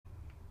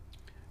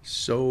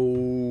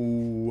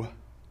So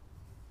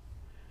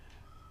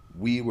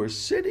we were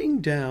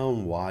sitting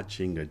down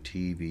watching a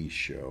TV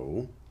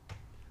show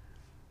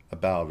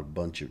about a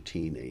bunch of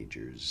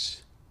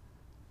teenagers,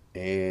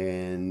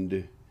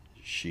 and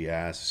she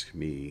asked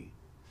me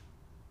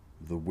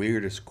the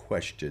weirdest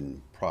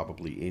question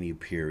probably any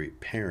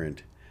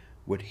parent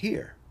would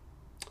hear.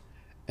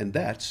 And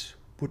that's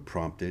what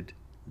prompted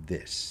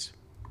this.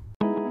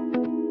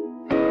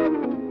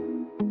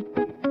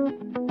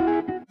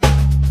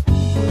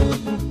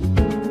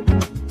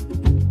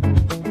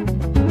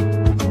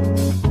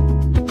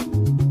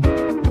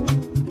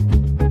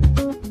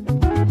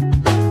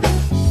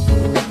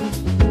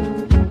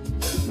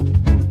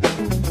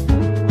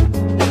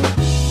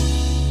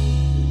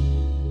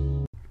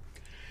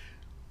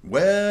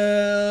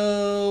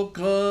 Welcome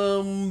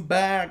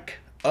back,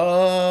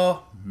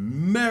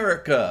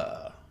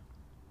 America,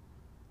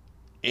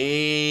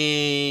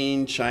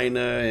 and China,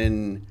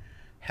 and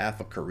half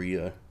of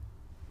Korea,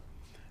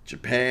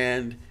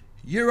 Japan,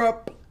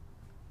 Europe.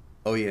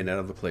 Oh yeah, and that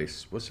other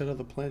place. What's that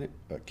other planet?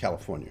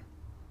 California.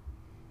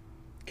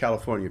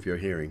 California, if you're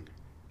hearing.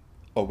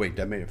 Oh wait,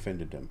 that may have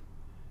offended them.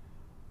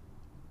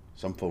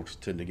 Some folks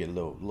tend to get a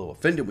little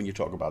offended when you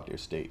talk about their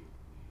state.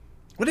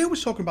 Well, they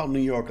always talking about New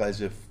York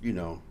as if,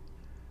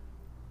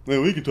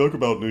 well, we can talk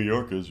about New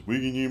Yorkers. We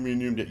can,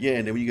 yeah,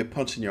 and then when you get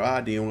punched in your eye,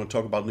 then you want to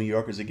talk about New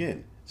Yorkers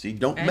again. See,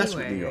 don't mess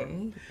with New York.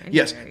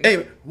 Yes.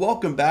 Anyway,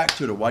 welcome back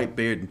to the White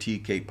Beard and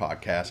TK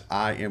podcast.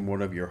 I am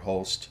one of your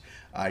hosts.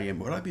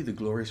 Would I be the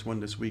glorious one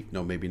this week?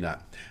 No, maybe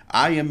not.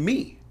 I am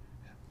me.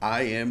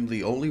 I am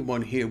the only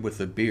one here with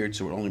a beard,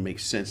 so it only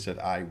makes sense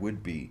that I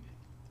would be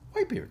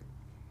Whitebeard.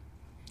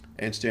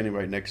 And standing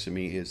right next to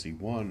me is the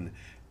one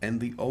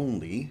and the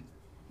only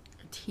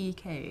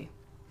TK.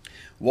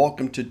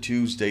 Welcome to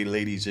Tuesday,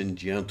 ladies and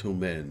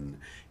gentlemen.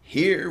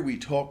 Here we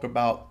talk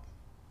about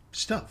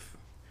stuff,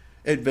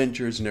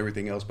 adventures and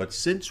everything else. But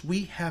since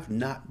we have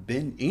not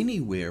been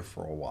anywhere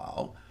for a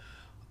while,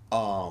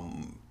 or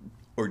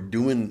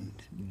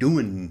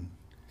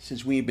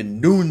since we ain't been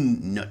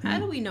doing nothing. How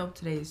do we know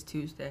today is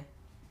Tuesday?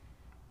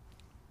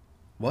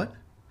 What?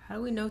 How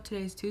do we know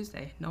today is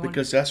Tuesday?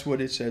 Because that's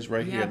what it says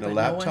right here in the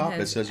laptop.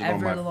 It says it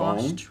on my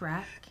phone,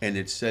 and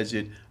it says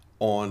it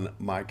on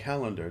my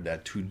calendar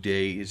that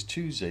today is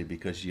Tuesday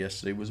because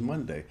yesterday was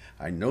Monday.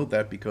 I know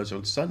that because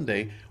on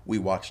Sunday we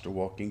watched The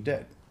Walking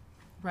Dead.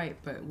 Right,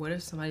 but what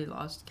if somebody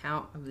lost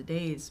count of the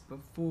days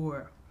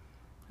before?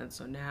 And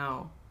so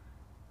now,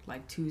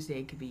 like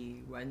Tuesday could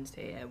be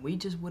Wednesday and we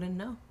just wouldn't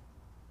know.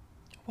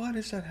 What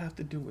does that have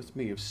to do with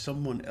me if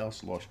someone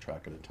else lost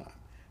track of the time?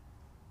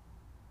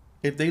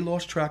 If they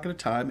lost track of the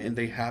time and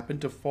they happen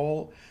to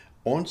fall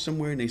on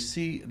somewhere and they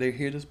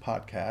hear this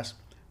podcast,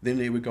 then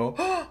they would go,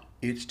 oh,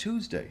 it's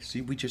Tuesday. See,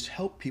 we just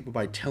help people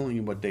by telling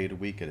you what day of the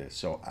week it is.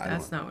 So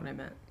That's not what I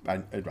meant.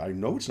 I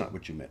know it's not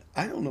what you meant.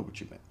 I don't know what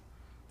you meant.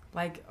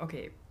 Like,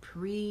 okay,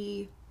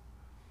 pre-modern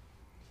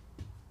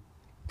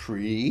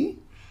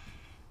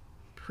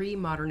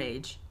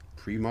age.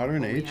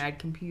 Pre-modern age. We had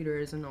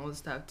computers and all this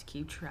stuff to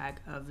keep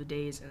track of the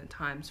days and the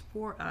times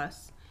for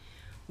us.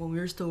 When we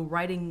were still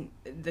writing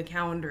the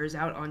calendars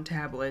out on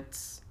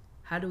tablets,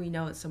 how do we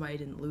know that somebody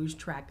didn't lose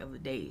track of the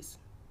days?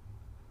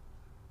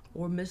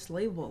 Or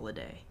mislabel a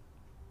day?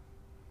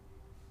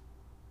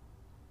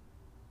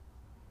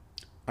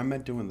 I'm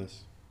not doing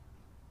this.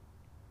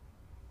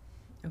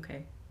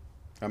 Okay.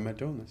 I'm not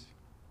doing this.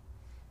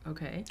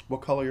 Okay.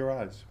 What color are your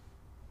eyes?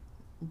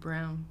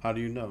 Brown. How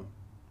do you know?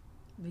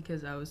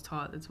 Because I was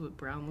taught that's what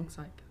brown looks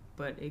like.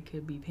 But it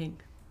could be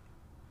pink.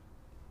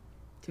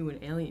 To an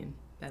alien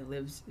that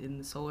lives in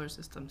the solar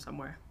system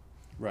somewhere.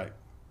 Right.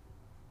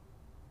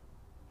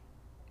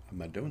 I'm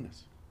not doing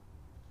this.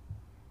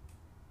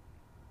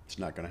 It's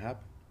not going to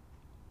happen.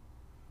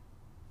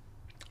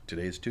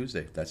 Today is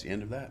Tuesday. That's the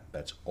end of that.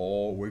 That's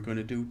all we're going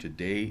to do.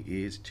 Today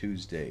is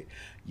Tuesday.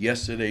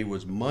 Yesterday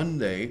was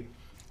Monday.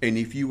 And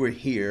if you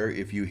hear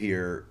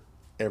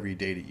every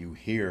day that you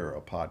hear a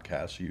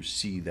podcast, you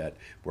see that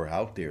we're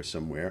out there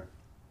somewhere,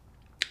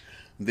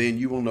 then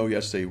you will know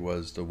yesterday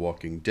was The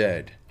Walking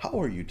Dead.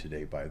 How are you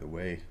today, by the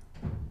way?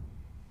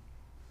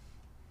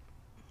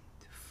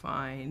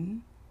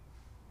 Fine.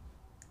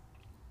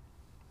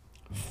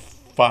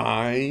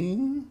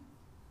 Fine.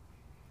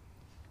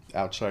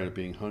 Outside of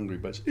being hungry,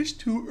 but it's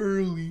too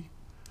early.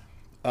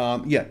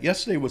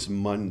 Yesterday was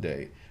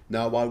Monday.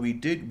 Now, while we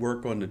did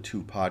work on the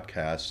two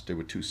podcasts, there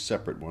were two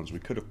separate ones. We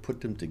could have put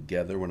them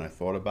together when I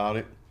thought about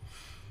it.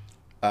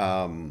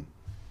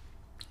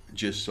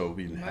 Just so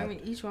we didn't have... I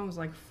mean, each one was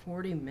like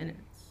 40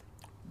 minutes.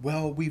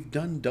 Well, we've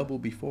done double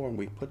before and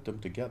we put them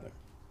together.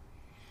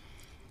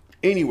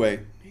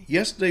 Anyway,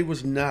 yesterday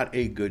was not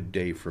a good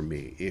day for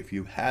me. If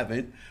you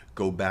haven't,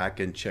 go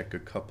back and check a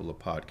couple of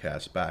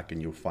podcasts back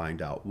and you'll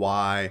find out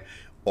why,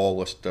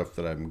 all the stuff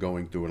that I'm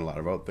going through and a lot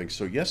of other things.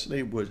 So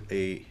yesterday was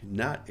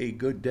not a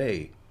good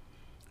day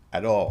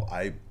at all.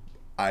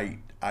 I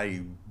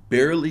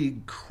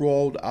barely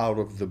crawled out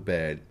of the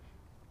bed.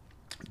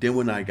 Then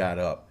when I got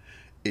up,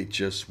 it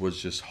just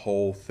was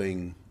whole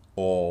thing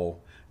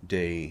all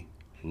day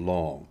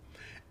long.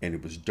 and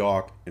it was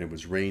dark and it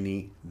was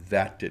rainy.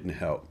 That didn't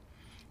help.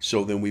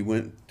 So then we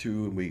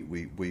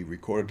we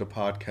recorded the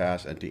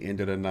podcast at the end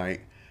of the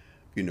night.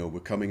 We're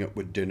coming up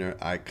with dinner.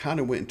 I kind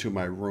of went into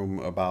my room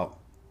about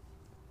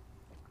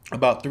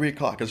 3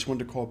 o'clock. I just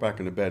wanted to call back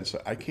in the bed and say,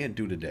 I can't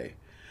do today.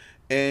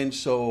 And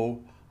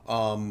so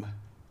around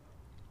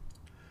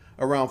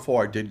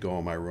 4, I did go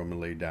in my room and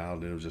lay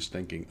down, and I was just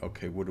thinking,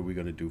 okay, what are we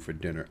going to do for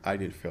dinner? I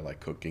didn't feel like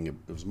cooking. It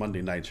was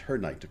Monday night, her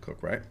night to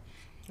cook, right?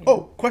 Yeah.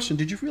 Oh, question.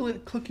 Did you feel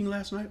like cooking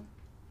last night?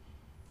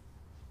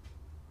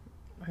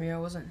 I mean, I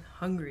wasn't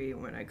hungry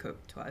when I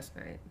cooked last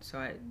night,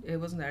 so it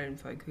wasn't that I didn't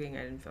feel like cooking,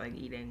 I didn't feel like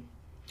eating.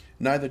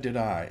 Neither did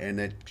I, and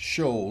it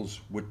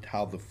shows with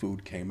how the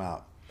food came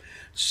out.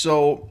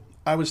 So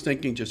I was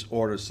thinking just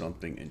order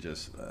something and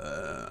just,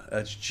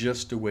 that's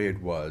just the way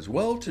it was.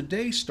 Well,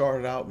 today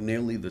started out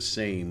nearly the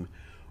same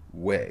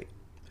way,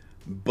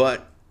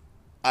 but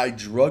I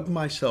drugged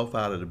myself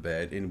out of the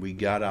bed and we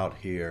got out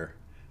here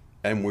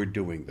and we're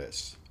doing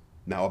this.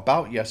 Now,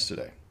 about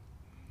yesterday.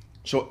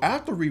 So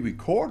after we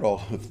record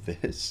all of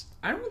this,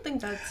 I don't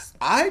think that's...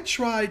 I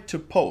tried to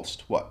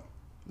post what?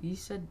 You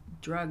said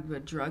drug,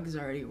 but drug's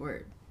already a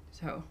word.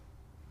 So...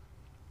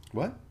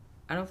 What?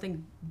 I don't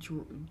think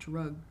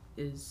drug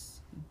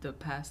is the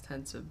past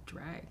tense of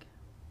drag.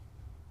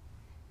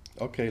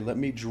 Okay, let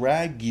me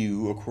drag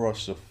you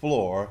across the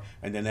floor,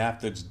 and then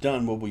after it's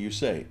done, what will you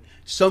say?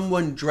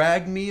 Someone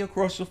dragged me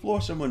across the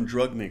floor, someone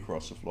drugged me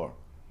across the floor.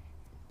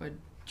 But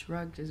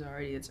drugged is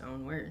already its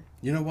own word.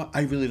 You know what?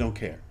 I really don't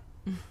care.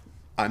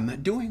 I'm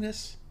not doing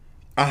this.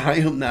 I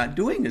am not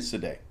doing this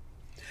today.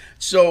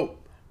 So,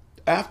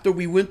 after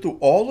we went through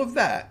all of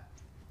that,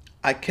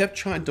 I kept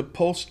trying to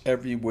post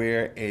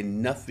everywhere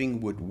and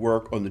nothing would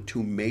work on the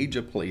 2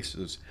 major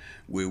places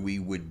where we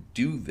would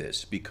do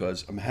this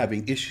because I'm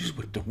having issues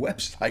with the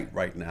website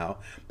right now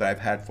that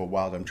I've had for a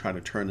while. I'm trying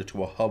to turn it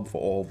into a hub for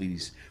all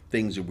these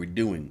things that we're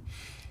doing.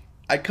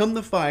 I come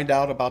to find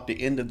out about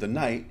the end of the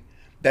night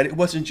that it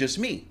wasn't just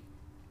me.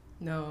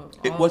 No.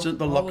 It wasn't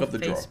the luck of the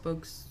draw.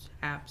 Facebook's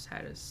apps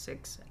had a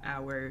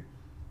 6-hour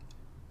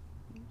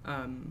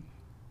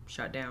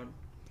shutdown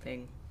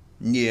thing.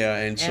 Yeah,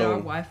 and so... our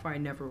Wi-Fi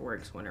never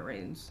works when it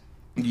rains.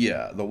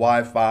 Yeah, the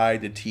Wi-Fi,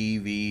 the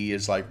TV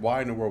is like,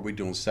 why in the world are we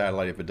doing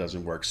satellite if it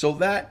doesn't work? So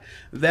that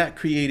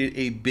created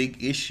a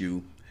big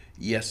issue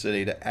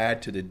yesterday to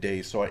add to the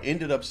day. So I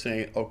ended up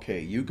saying, okay,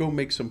 you go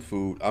make some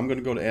food. I'm going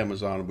to go to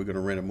Amazon and we're going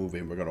to rent a movie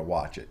and we're going to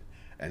watch it.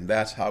 And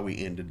that's how we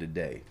ended the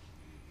day.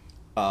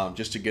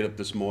 Just to get up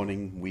this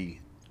morning, we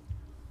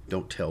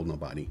don't tell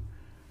nobody,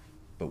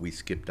 but we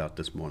skipped out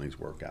this morning's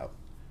workout.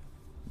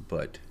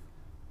 But,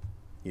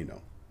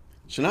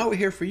 so now we're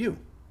here for you.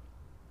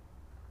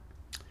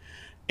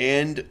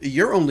 And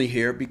you're only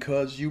here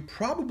because you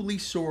probably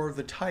saw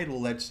the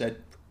title that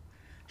said,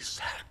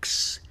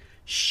 sex.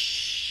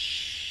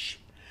 Shh.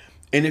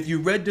 And if you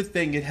read the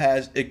thing, it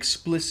has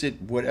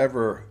explicit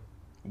whatever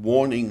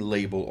warning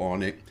label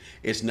on it.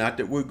 It's not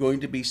that we're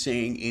going to be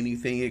saying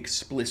anything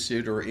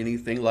explicit or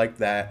anything like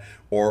that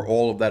or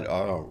all of that.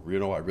 Oh, I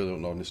really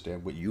don't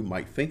understand what you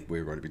might think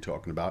we're going to be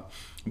talking about.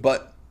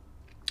 But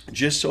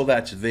just so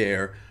that's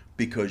there,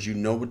 because you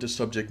know what the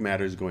subject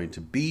matter is going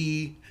to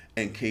be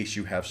in case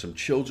you have some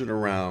children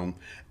around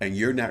and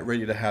you're not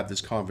ready to have this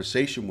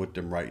conversation with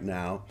them right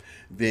now,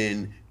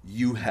 then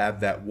you have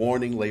that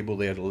warning label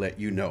there to let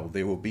you know.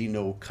 There will be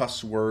no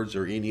cuss words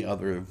or any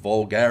other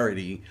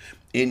vulgarity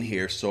in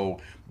here. So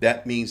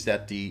that means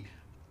that the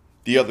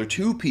other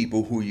 2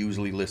 people who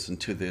usually listen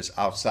to this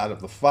outside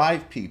of the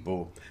 5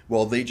 people,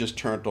 well, they just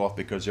turned off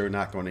because they're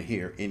not going to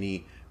hear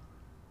any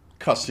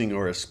cussing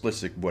or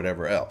explicit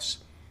whatever else.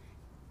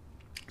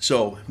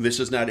 So this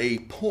is not a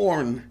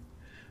porn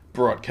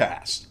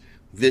broadcast.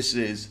 This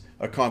is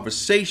a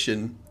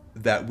conversation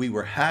that we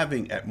were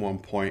having at one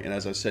point. And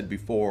as I said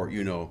before,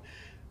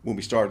 when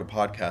we started the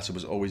podcast, it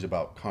was always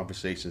about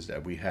conversations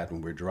that we had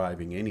when we were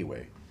driving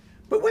anyway.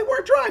 But we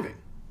weren't driving.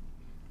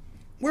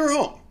 We were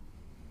home.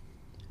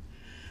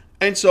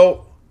 And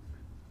so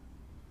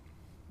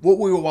what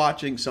we were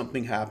watching,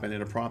 something happened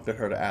and it prompted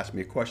her to ask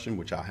me a question,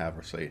 which I'll have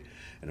her say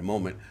in a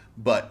moment.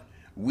 But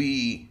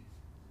we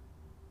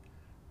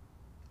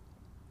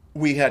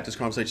had this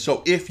conversation.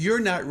 So if you're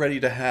not ready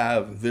to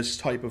have this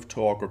type of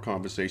talk or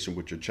conversation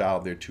with your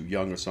child, they're too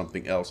young or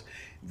something else,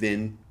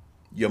 then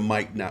you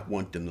might not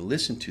want them to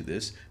listen to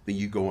this. Then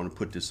you go on and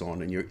put this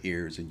on in your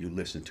ears and you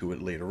listen to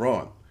it later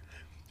on.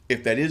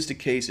 If that is the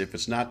case, if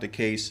it's not the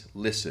case,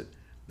 listen.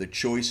 The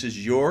choice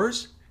is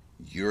yours.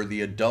 You're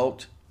the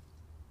adult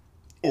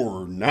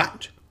or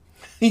not.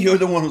 You're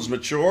the one who's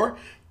mature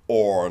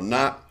or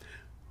not.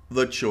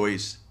 The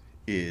choice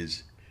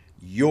is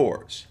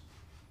yours.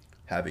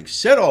 Having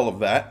said all of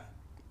that,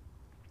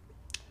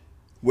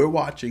 we're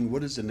watching,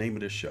 what is the name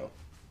of this show?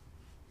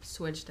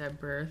 Switched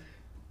at Birth.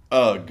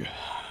 Ugh.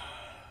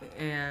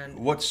 And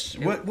what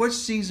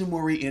season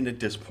were we in at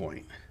this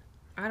point?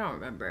 I don't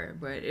remember,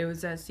 but it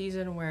was that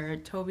season where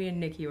Toby and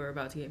Nikki were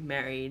about to get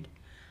married,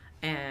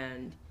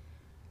 and...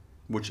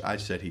 Which I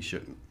said he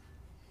shouldn't.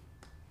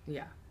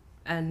 Yeah.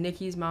 And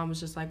Nikki's mom was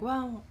just like,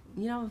 well,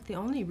 the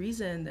only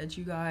reason that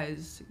you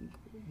guys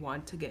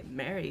want to get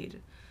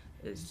married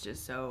is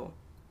just so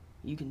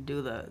you can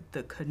do the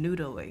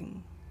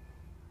canoodling.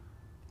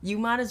 You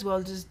might as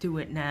well just do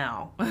it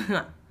now.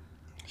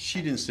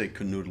 She didn't say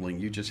canoodling.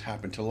 You just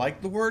happen to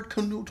like the word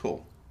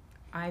canoodle.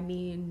 I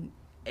mean,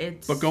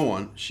 it's... But go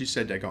on. She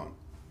said that. Go on.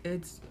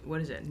 It's,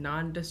 what is it,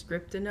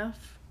 nondescript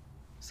enough?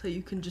 So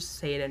you can just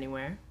say it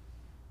anywhere.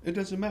 It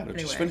doesn't matter.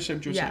 Anyway, Just finish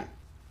what you're saying.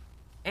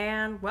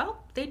 And,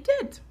 well, they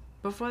did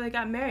before they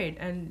got married.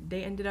 And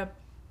they ended up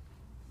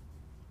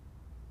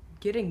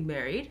getting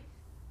married.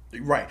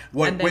 Right.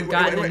 And then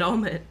got an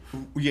annulment.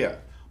 Yeah.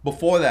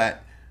 Before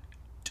that,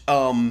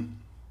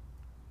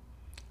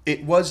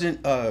 it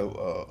wasn't,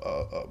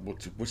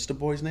 what's the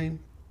boy's name?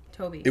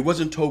 Toby. It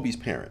wasn't Toby's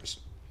parents,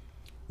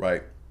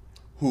 right?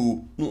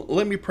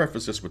 Let me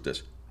preface this with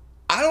this.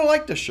 I don't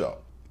like the show.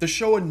 The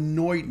show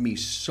annoyed me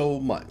so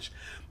much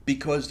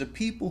because the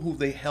people who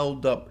they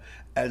held up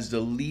as the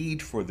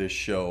lead for this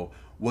show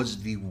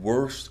was the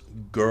worst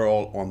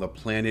girl on the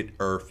planet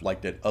Earth,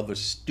 like that other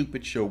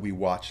stupid show we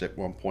watched at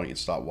one point and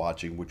stopped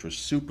watching, which was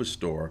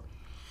Superstore.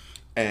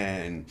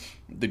 And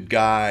the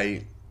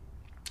guy,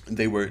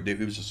 it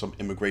was just some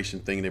immigration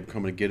thing. They were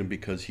coming to get him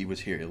because he was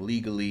here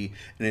illegally.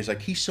 And it's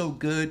like, he's so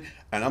good.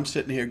 And I'm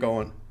sitting here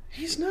going,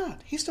 he's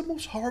not. He's the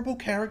most horrible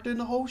character in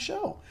the whole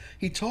show.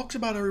 He talks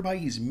about everybody.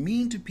 He's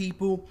mean to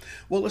people.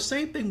 Well, the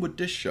same thing with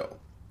this show.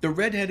 The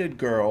redheaded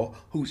girl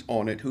who's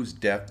on it, who's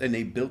deaf, and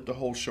they built the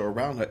whole show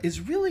around her, is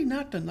really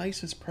not the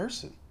nicest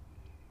person.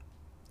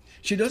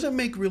 She doesn't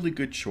make really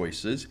good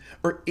choices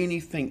or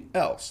anything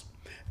else.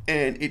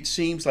 And it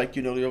seems like,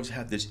 they always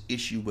have this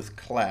issue with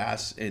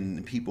class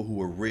and people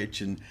who are rich.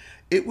 And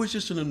it was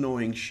just an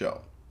annoying show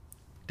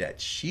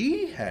that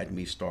she had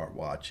me start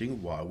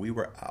watching while we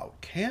were out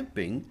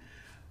camping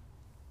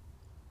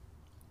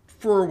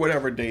for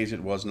whatever days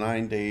it was,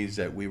 9 days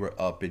that we were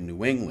up in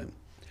New England.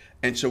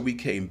 And so we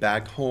came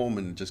back home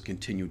and just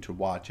continued to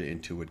watch it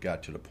until it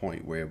got to the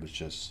point where it was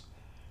just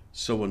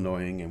so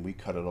annoying, and we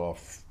cut it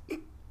off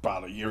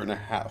about a year and a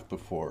half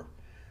before.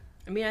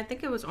 I mean, I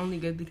think it was only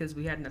good because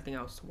we had nothing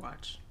else to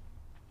watch.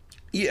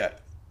 Yeah,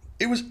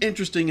 it was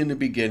interesting in the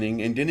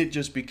beginning, and then it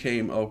just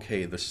became,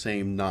 okay, the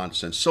same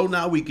nonsense. So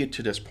now we get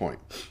to this point.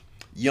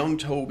 Young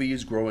Toby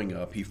is growing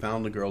up. He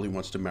found a girl he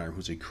wants to marry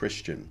who's a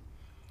Christian.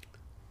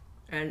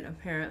 And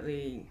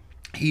apparently...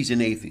 he's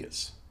an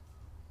atheist.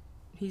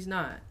 He's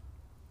not.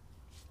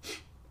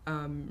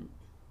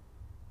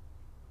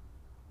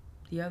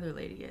 The other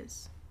lady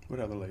is. What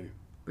other lady?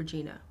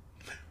 Regina.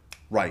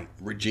 Right.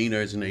 Regina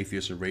is an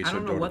atheist and raised her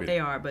daughter. I don't know what they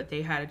are, but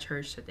they had a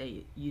church that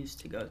they used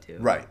to go to.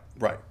 Right.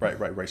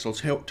 So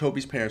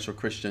Toby's parents are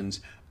Christians.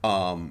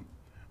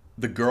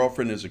 The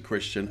girlfriend is a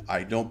Christian.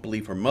 I don't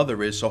believe her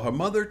mother is. So her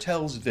mother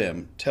tells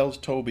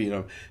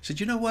Toby,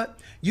 said, you know what?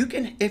 You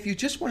can, if you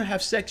just want to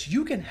have sex,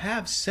 you can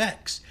have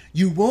sex.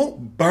 You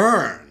won't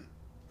burn.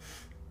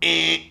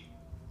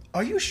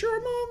 Are you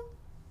sure, Mom?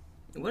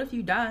 What if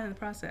you die in the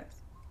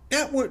process?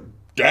 That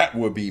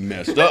would be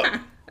messed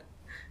up.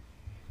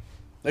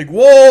 Like,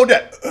 whoa,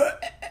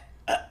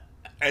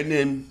 and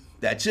then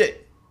that's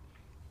it.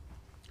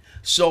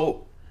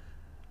 So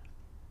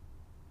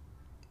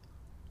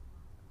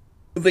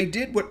they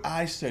did what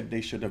I said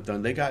they should have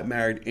done. They got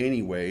married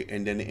anyway,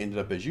 and then it ended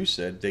up, as you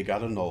said, they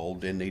got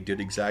annulled, and they did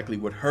exactly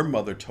what her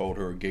mother told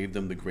her, gave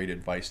them the great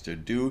advice to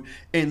do,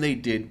 and they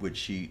did what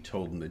she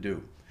told them to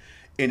do.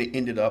 And it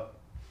ended up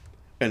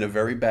in a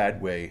very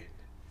bad way,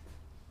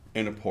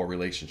 in a poor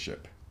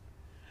relationship.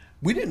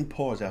 We didn't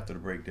pause after the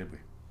break, did we?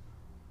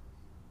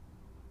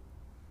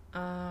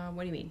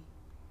 What do you mean?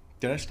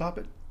 Did I stop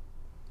it?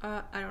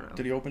 I don't know.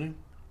 To the opening?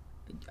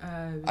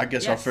 I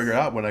guess I'll figure it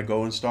out when I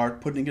go and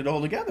start putting it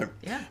all together.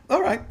 Yeah.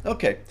 All right.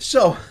 Okay.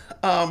 So,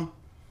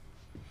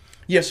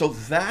 so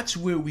that's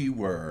where we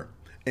were,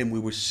 and we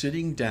were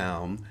sitting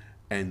down,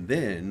 and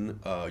then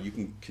you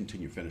can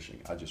continue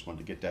finishing. I just wanted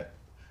to get that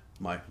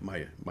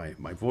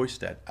my voice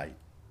that I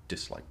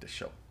dislike this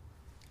show.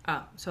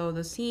 So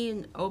the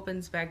scene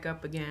opens back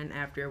up again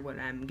after what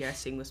I'm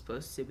guessing was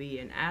supposed to be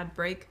an ad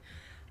break.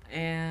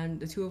 And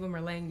the two of them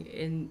are laying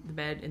in the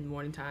bed in the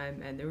morning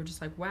time, and they were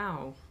just like,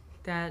 wow,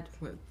 that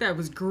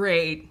was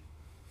great.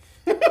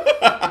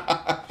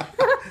 I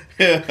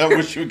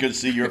wish we could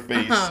see your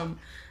face.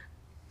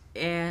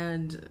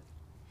 And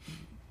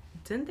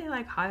didn't they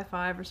like high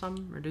five or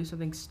something, or do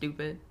something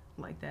stupid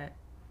like that?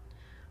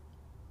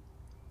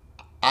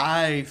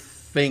 I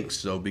think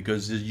so,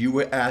 because you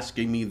were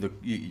asking me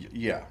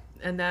yeah.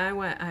 And then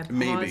I paused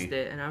Maybe.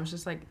 it, and I was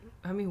just like,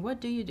 I mean,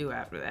 what do you do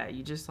after that?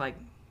 You just like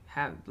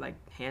have like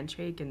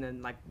handshake and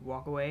then like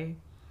walk away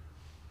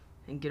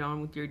and get on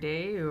with your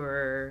day,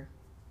 or...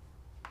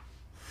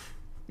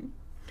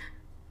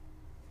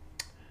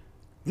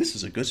 This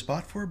is a good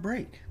spot for a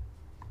break.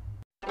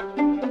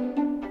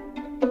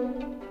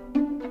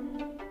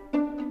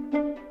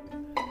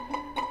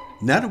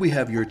 Now that we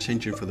have your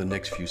attention for the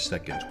next few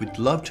seconds, we'd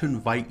love to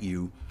invite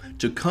you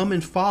to come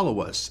and follow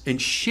us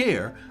and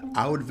share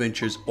our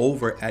adventures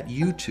over at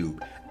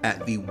YouTube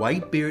at the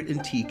Whitebeard and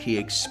TK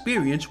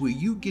Experience, where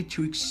you get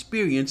to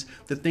experience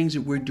the things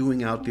that we're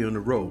doing out there on the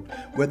road,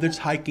 whether it's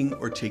hiking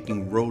or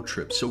taking road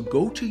trips. So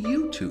go to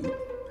YouTube,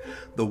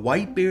 the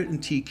Whitebeard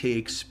and TK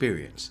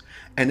Experience.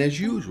 And as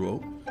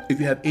usual, if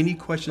you have any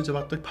questions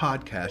about the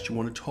podcast, you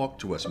want to talk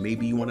to us,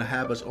 maybe you want to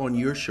have us on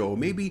your show,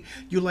 maybe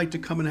you'd like to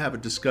come and have a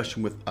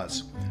discussion with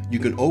us, you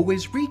can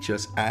always reach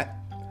us at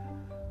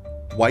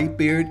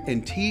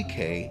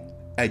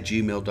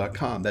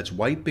whitebeardandtk@gmail.com. That's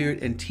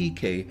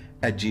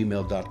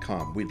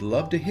whitebeardandtk@gmail.com. We'd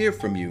love to hear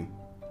from you,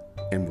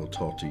 and we'll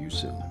talk to you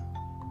soon.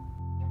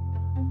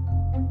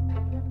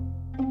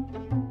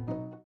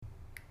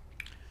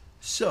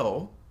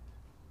 So,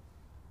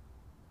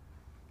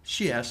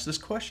 she asked this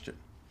question.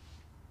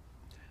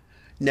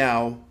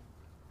 Now,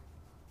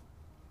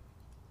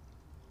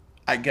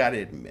 I gotta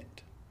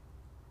admit,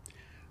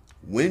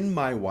 when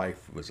my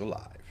wife was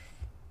alive,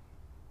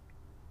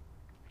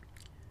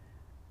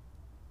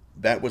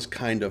 that was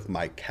kind of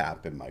my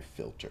cap and my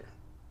filter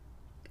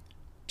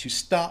to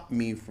stop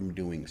me from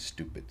doing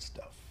stupid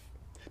stuff.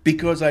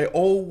 Because I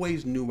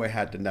always knew I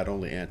had to not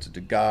only answer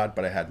to God,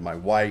 but I had my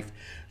wife.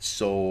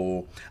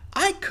 So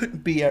I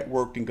couldn't be at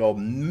work and go,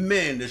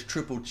 man, this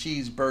triple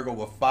cheeseburger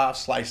with 5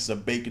 slices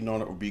of bacon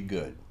on it would be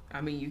good. I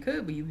mean, you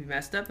could, but you'd be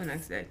messed up the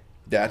next day.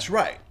 That's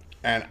right.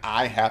 And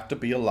I have to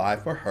be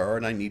alive for her,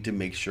 and I need to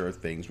make sure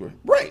things were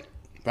right.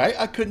 Right?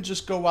 I couldn't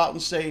just go out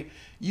and say,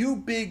 you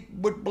big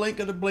would blink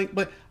of the blink,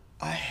 but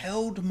I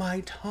held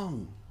my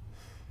tongue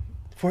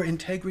for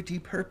integrity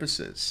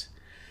purposes.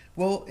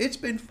 Well, it's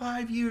been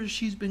 5 years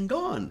she's been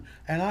gone,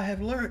 and I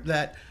have learned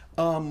that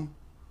I'm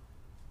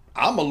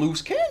a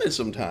loose cannon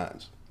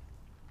sometimes.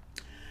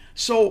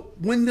 So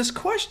when this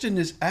question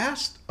is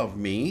asked of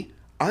me,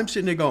 I'm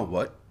sitting there going,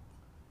 what?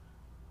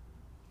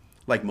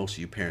 Like most of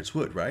you parents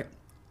would, right?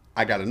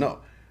 I got to know.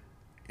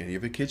 Any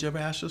of your kids ever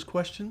asked this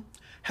question?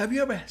 Have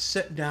you ever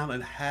sat down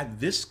and had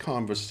this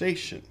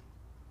conversation?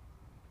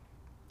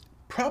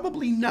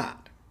 Probably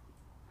not.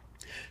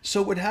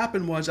 So what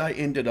happened was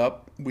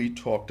we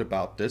talked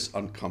about this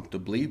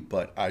uncomfortably,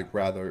 but I'd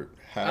rather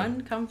have...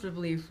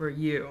 Uncomfortably for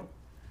you.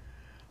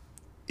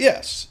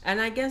 Yes.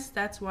 And I guess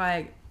that's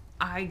why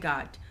I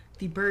got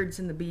the birds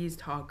and the bees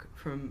talk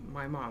from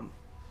my mom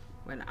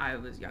when I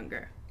was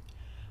younger.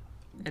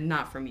 And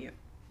not from you.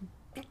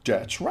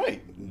 That's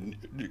right.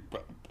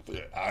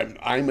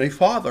 I'm a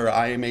father.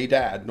 I am a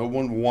dad. No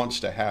one wants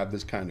to have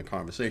this kind of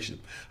conversation.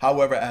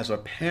 However, as a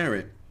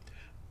parent,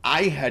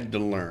 I had to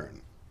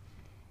learn.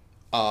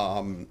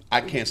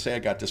 I can't say I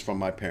got this from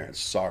my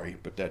parents. Sorry,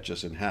 but that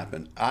just didn't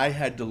happen. I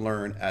had to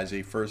learn as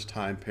a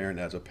first-time parent,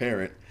 as a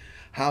parent,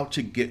 how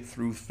to get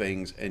through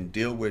things and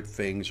deal with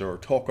things or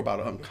talk about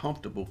an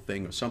uncomfortable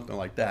thing or something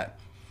like that.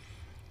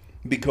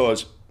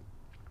 Because,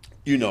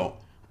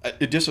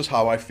 this is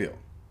how I feel.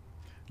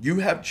 You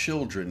have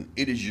children.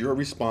 It is your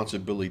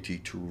responsibility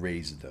to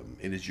raise them.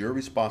 It is your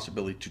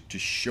responsibility to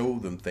show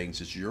them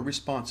things. It's your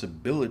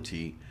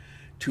responsibility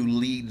to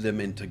lead them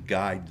and to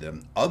guide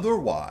them.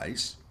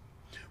 Otherwise,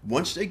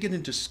 once they get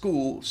into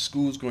school,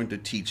 school's going to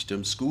teach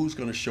them, school's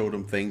going to show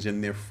them things,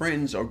 and their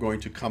friends are going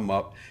to come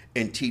up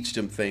and teach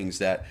them things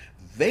that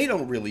they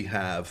don't really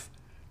have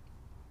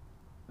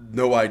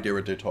no idea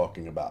what they're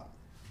talking about.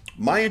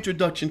 My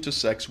introduction to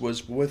sex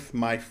was with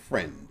my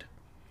friend.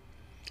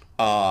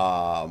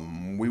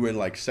 We were in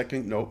I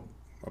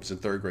was in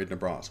 3rd grade in the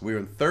Bronx. We were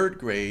in 3rd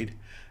grade,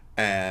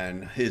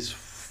 and his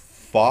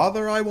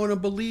father, I want to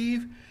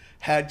believe,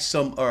 had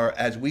some,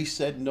 as we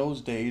said in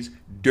those days,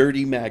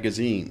 dirty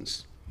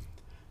magazines.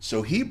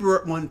 So he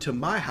brought one to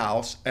my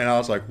house, and I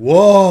was like,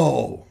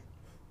 whoa.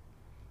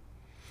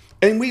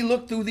 And we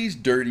looked through these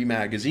dirty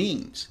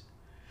magazines.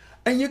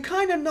 And you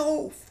kind of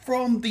know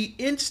from the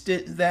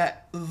instant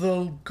that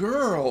the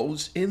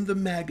girls in the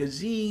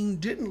magazine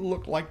didn't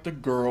look like the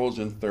girls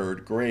in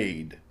 3rd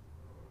grade.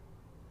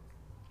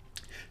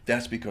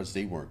 That's because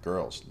they weren't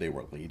girls, they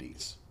were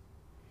ladies.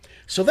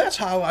 So that's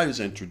how I was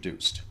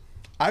introduced.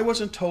 I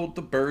wasn't told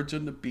the birds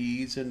and the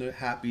bees and the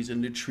happies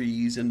and the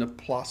trees and the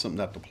blossom,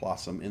 not the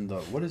blossom, and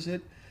the, what is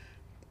it?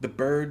 The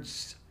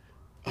birds,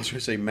 I was going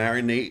to say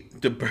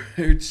marinate, the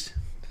birds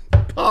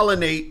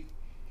pollinate.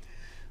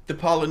 The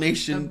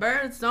pollination. The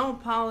birds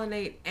don't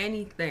pollinate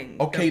anything.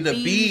 Okay, the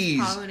bees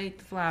pollinate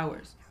the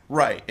flowers.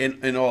 Right,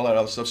 and all that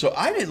other stuff. So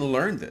I didn't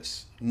learn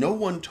this. No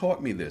one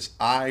taught me this.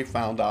 I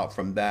found out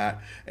from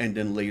that, and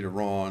then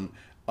later on,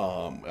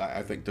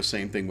 I think the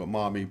same thing with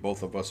mommy.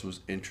 Both of us was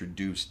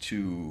introduced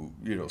to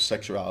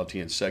sexuality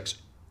and sex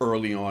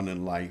early on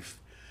in life,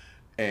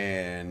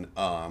 and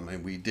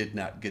we did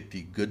not get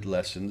the good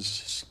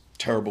lessons.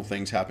 Terrible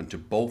things happened to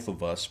both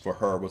of us. For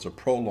her, it was a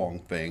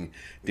prolonged thing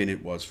than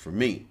it was for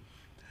me.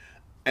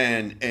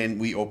 And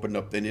it opened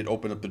up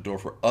the door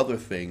for other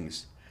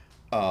things.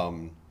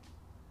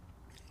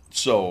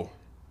 So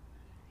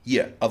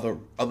yeah,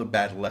 other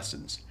bad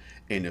lessons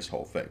in this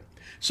whole thing.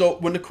 So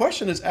when the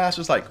question is asked,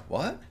 it's like,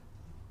 what?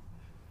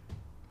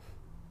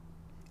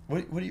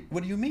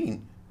 What do you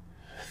mean?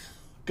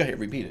 Go ahead,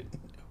 repeat it.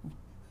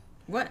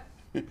 What?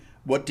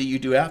 What do you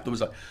do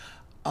afterwards? Like,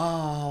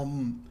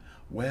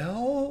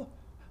 well,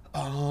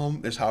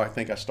 that's how I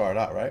think I started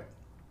out, right?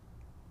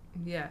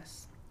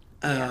 Yes.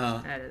 Yeah,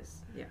 Uh, that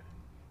is. Yeah.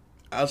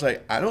 I was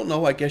like, I don't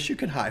know. I guess you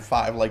can high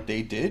five like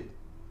they did.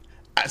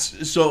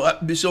 So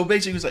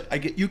basically, it's like I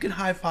get you can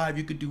high five,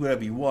 you could do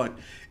whatever you want.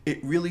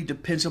 It really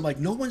depends. I'm like,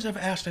 no one's ever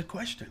asked that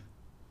question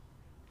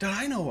that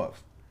I know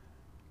of.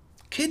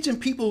 Kids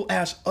and people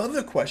ask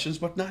other questions,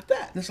 but not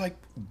that. And it's like,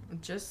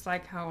 Just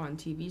like how on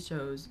TV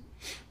shows,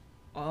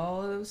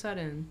 all of a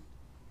sudden,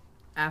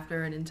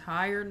 after an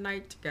entire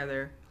night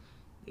together,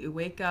 they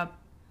wake up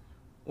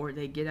or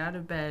they get out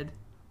of bed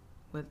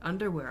with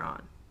underwear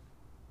on.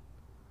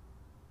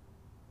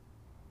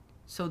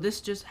 So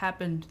this just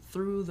happened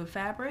through the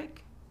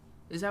fabric?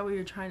 Is that what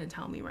you're trying to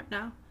tell me right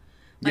now?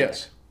 Like,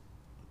 yes.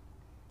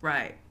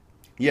 Right.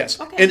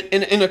 Yes, Okay.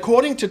 and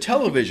according to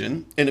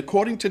television,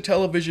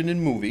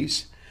 and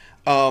movies,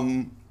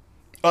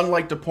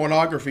 unlike the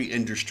pornography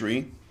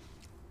industry,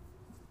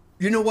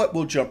 you know what?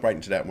 We'll jump right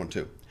into that one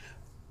too.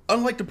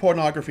 Unlike the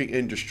pornography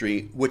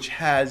industry, which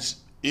has,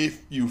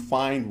 if you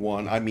find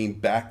one, I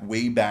mean,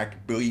 way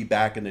back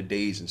in the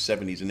days in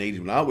 '70s and '80s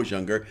when I was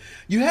younger,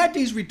 you had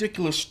these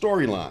ridiculous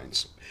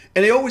storylines.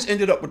 And they always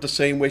ended up with the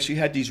same way. So you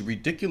had these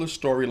ridiculous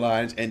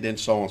storylines and then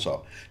so and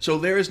so. So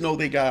there is no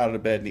they got out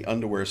of bed and the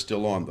underwear is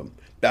still on them.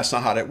 That's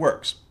not how that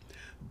works.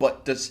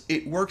 But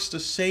it works the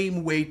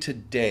same way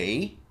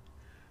today,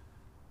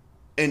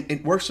 and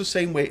it works the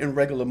same way in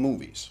regular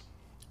movies,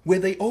 where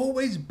they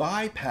always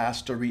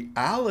bypass the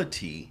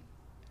reality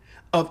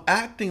of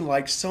acting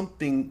like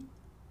something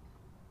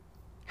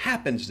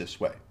happens this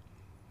way.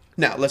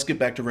 Now, let's get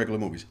back to regular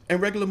movies. In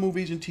regular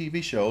movies and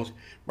TV shows,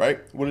 right,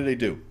 what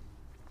do?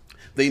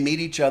 They meet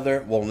each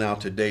other. Well, now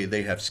today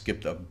they have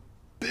skipped a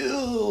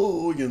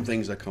billion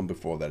things that come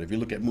before that. If you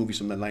look at movies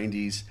from the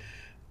 90s,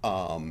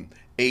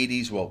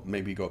 80s, well,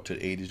 maybe go up to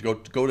the 80s, go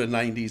to the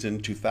 90s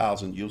and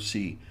 2000, you'll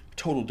see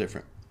total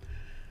different.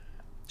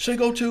 So you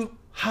go to,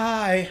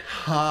 hi,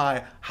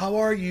 how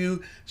are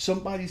you?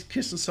 Somebody's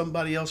kissing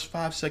somebody else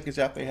 5 seconds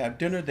after they have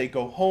dinner. They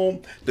go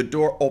home, the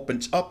door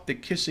opens up, they're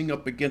kissing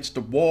up against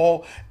the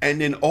wall, and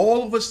then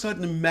all of a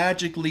sudden,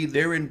 magically,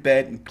 they're in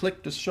bed and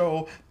click the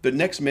show. The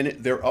next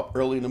minute, they're up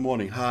early in the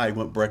morning. Hi,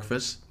 want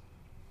breakfast?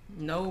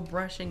 No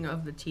brushing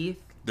of the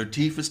teeth. Their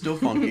teeth is still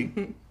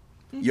funky.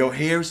 Your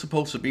hair is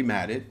supposed to be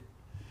matted.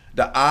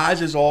 The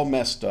eyes is all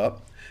messed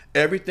up.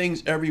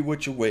 Everything's every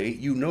which way.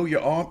 You know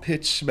your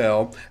armpits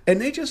smell.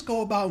 And they just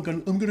go about and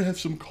going, I'm going to have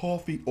some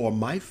coffee. Or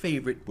my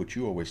favorite, which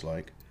you always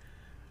like.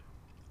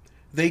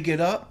 They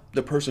get up,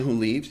 the person who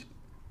leaves,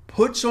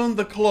 puts on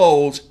the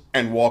clothes,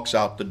 and walks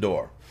out the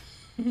door.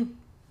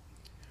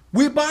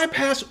 We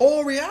bypass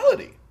all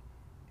reality.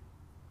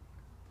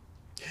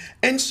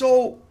 And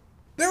so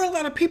there are a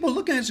lot of people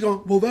looking at this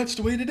going, well, that's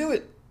the way to do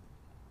it.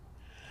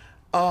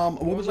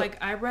 What was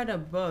Like, I read a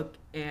book,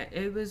 and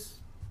it was,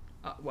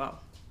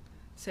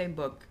 same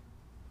book.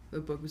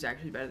 The book was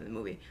actually better than the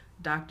movie.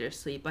 Doctor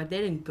Sleep. Like, they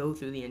didn't go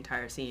through the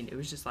entire scene. It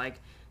was just like,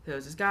 there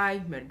was this guy,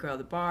 met a girl at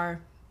the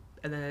bar,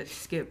 and then it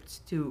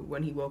skipped to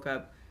when he woke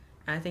up.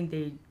 And I think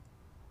they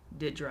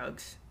did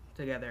drugs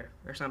together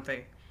or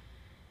something.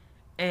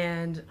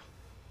 And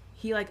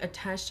he, like,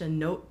 attached a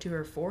note to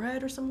her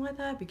forehead or something like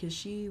that because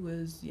she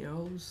was,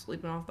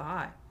 sleeping off the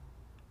high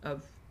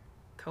of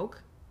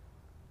coke.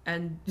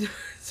 And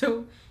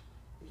so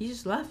he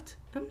just left.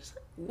 I'm just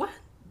like, what?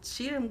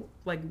 She didn't,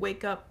 like,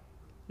 wake up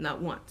not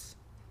once.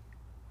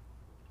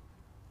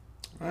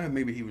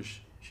 Maybe she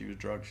was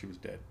drugged, she was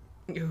dead.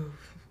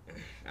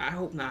 I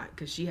hope not,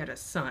 because she had a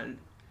son.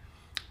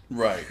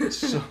 Right.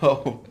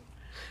 So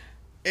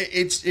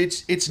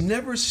it's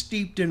never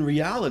steeped in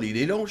reality.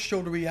 They don't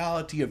show the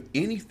reality of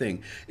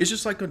anything. It's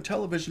just like on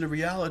television, the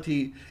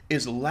reality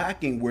is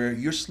lacking where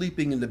you're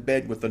sleeping in the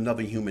bed with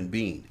another human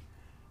being.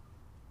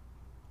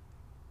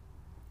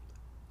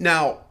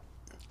 Now,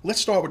 let's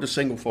start with the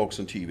single folks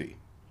on TV.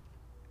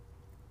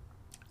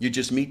 You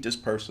just meet this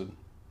person.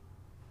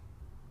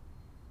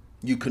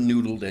 You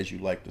canoodled, as you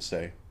like to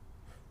say.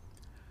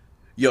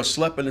 You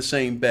slept in the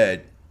same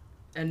bed.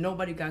 And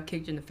nobody got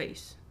kicked in the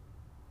face.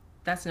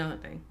 That's another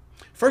thing.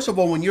 First of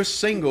all, when you're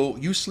single,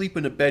 you sleep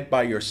in a bed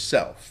by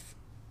yourself.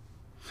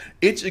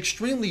 It's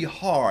extremely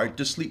hard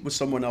to sleep with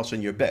someone else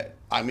in your bed.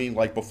 I mean,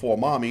 like before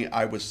mommy,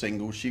 I was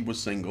single, she was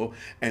single,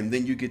 and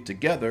then you get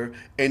together,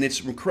 and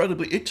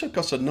it took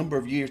us a number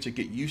of years to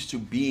get used to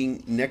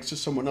being next to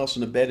someone else in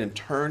the bed and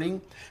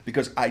turning,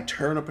 because I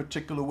turn a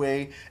particular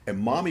way, and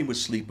mommy would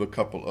sleep a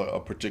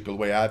particular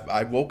way.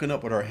 I've woken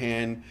up with her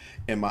hand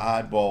in my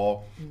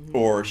eyeball,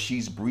 or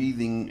she's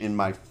breathing in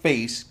my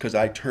face because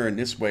I turn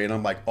this way, and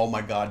I'm like, oh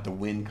my God, the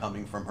wind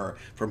coming from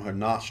her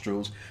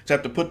nostrils. So I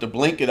have to put the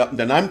blanket up, and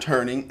then I'm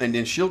turning, and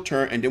then she'll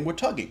turn, and then we're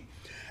tugging.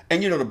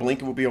 And the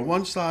blanket will be on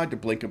one side, the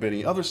blanket will be on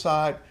the other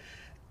side.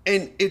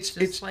 And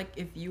it's like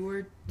if you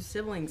were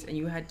siblings and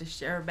you had to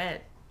share a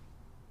bed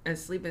and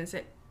sleep in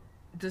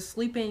the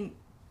sleeping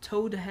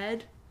toe to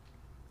head,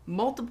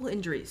 multiple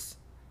injuries.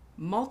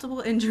 multiple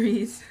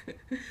injuries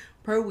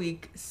per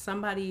week.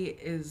 Somebody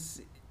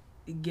is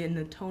getting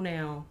a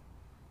toenail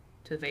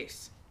to the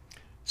face.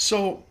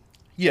 So,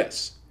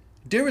 yes,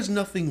 there is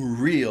nothing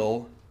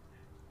real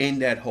in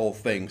that whole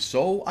thing.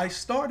 So I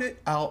started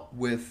out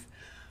with,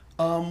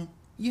 yeah,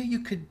 you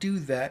could do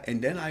that.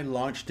 And then I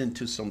launched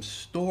into some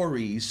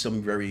stories,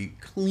 some very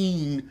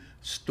clean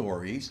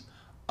stories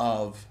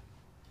of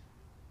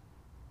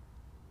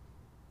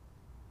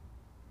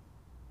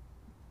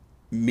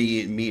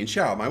me and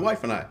Cheryl, my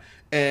wife and I.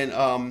 And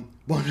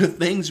one of the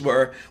things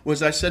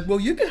was I said, well,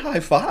 you can high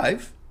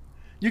five.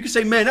 You can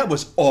say, man, that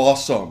was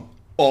awesome.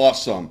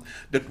 Awesome.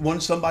 That when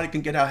somebody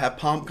can get out, have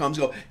pom poms,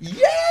 go,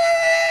 yay,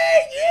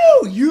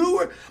 you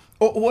were,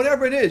 or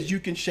whatever it is. You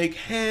can shake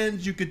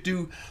hands. You could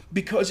do,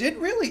 because it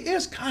really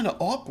is kind of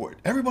awkward.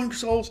 Everyone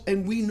goes,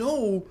 and we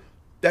know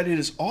that it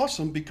is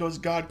awesome because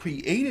God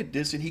created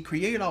this and He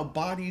created our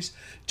bodies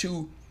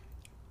to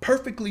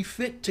perfectly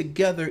fit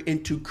together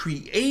and to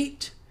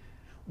create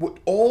with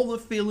all the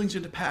feelings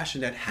and the passion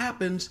that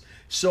happens.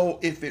 So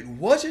if it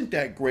wasn't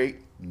that great,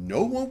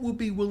 no one will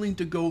be willing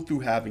to go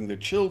through having the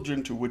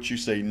children, to which you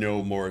say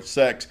no more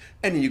sex,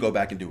 and then you go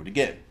back and do it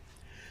again.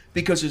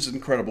 Because it's an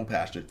incredible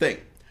passionate thing.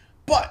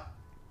 But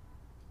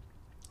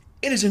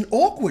it is an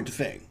awkward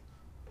thing.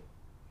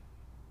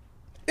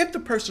 If the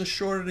person's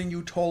shorter than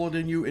you, taller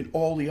than you, and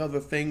all the other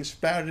things,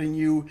 fatter than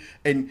you,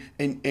 and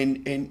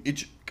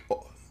it's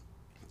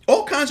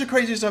all kinds of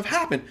crazy stuff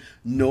happen.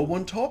 No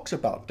one talks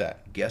about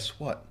that. Guess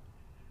what?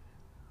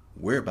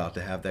 We're about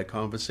to have that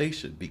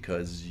conversation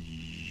because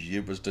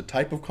it was the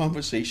type of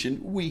conversation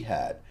we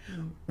had.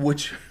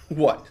 Which,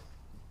 what?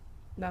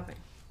 Nothing.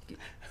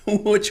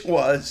 Which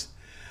was,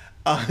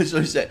 so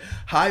he said,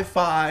 high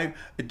five,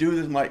 do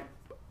this, like,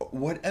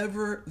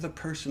 whatever the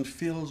person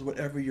feels,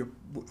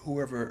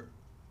 whoever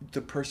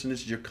the person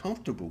is you're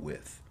comfortable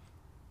with.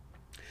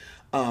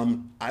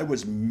 I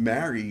was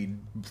married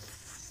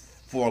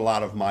for a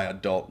lot of my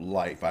adult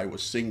life. I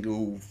was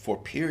single for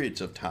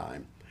periods of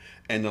time.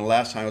 And the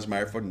last time I was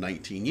married for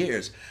 19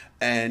 years.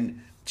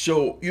 And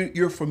so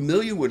you're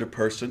familiar with a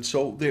person.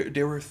 So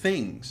there are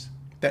things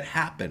that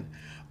happen.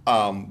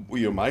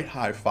 You might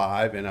high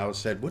five. And I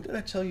said, what did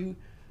I tell you?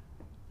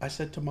 I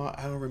said to Mom,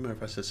 I don't remember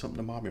if I said something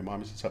to Mommy or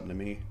Mommy said something to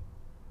me.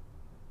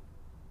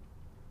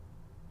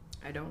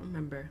 I don't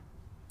remember.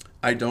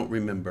 I don't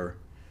remember.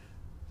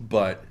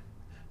 But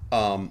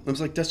I was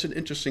like, that's an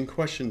interesting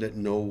question that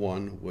no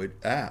one would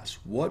ask.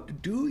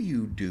 What do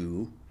you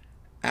do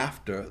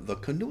after the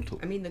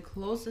canoodle? I mean, the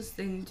closest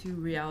thing to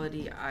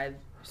reality I've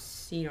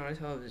seen on a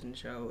television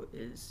show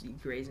is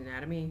Grey's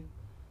Anatomy,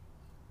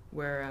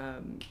 where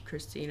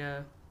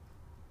Christina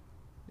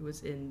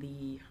was in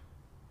the,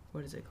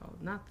 what is it called?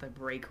 Not the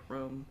break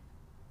room.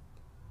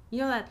 You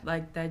know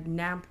that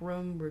nap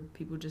room where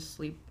people just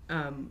sleep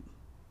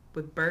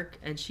with Burke,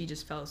 and she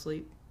just fell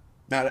asleep?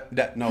 No.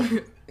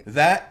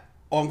 That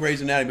on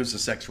Grey's Anatomy was the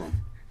sex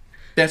room.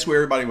 That's where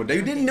everybody went.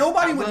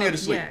 Nobody went there to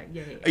sleep.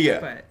 Yeah,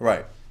 but,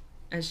 right.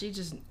 And she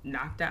just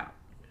knocked out.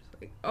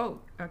 It's like, oh,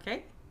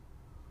 okay.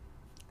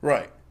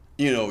 Right.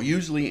 You know,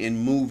 usually in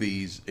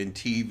movies and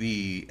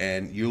TV,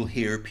 and you'll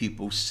hear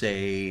people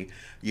say,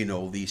 you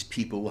know, these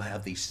people will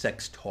have these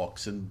sex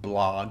talks and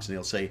blogs, and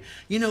they'll say,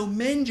 you know,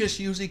 men just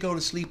usually go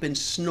to sleep and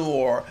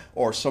snore,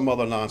 or some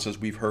other nonsense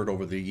we've heard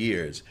over the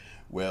years.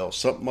 Well,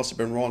 something must have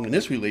been wrong in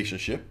this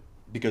relationship,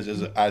 because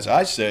as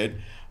I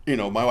said, you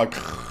know, my wife,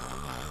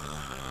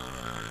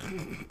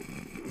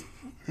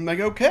 I'm like,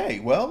 okay,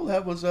 well,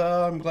 that was,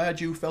 I'm glad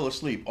you fell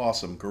asleep.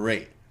 Awesome,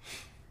 great.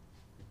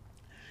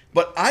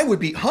 But I would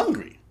be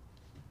hungry.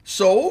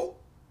 So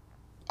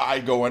I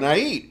go and I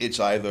eat. It's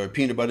either a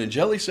peanut butter and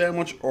jelly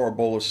sandwich or a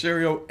bowl of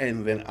cereal,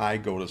 and then I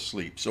go to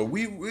sleep. So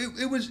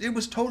it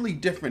was totally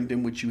different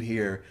than what you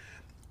hear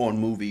on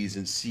movies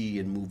and see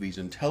in movies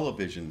and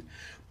television,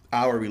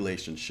 our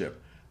relationship.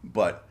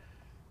 But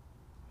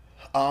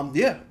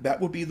yeah,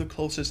 that would be the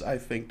closest I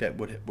think that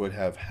would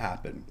have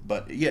happened.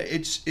 But yeah,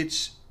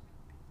 it's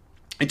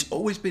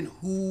always been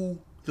who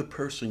the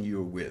person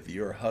you're with,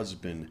 your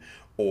husband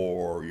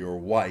or your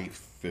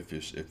wife, if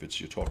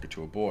it's you're talking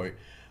to a boy,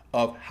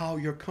 of how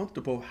you're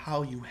comfortable,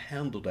 how you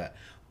handle that.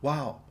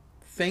 Wow,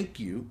 thank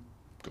you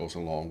goes a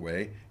long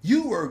way.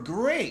 You were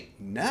great.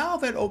 Now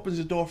that opens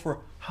the door for,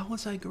 how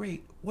was I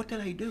great? What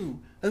did I do?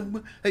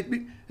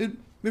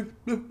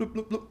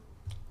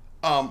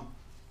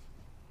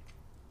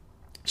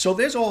 So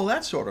there's all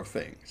that sort of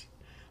things.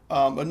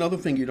 Another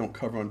thing you don't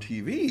cover on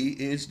TV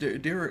is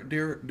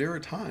there are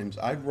times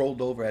I've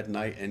rolled over at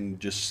night and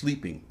just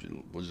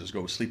sleeping. We'll just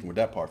go sleeping with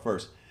that part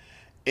first,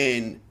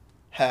 and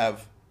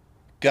have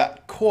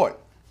got caught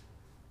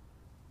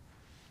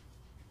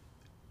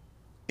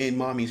in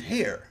Mommy's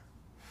hair,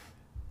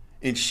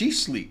 and she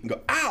sleep and go,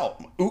 ow,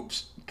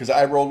 oops, because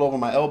I rolled over,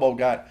 my elbow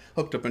got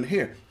hooked up in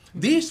here.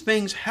 These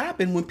things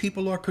happen when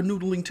people are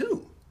canoodling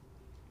too.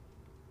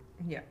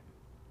 Yeah.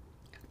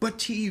 But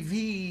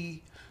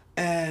TV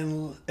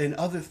and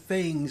other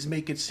things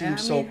make it seem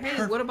hey,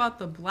 perfect. what about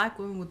the black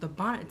women with the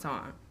bonnets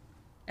on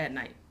at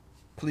night?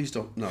 Please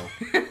don't, no.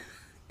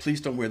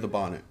 Please don't wear the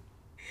bonnet.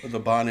 The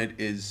bonnet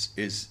is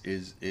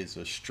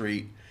a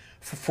straight.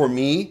 For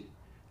me,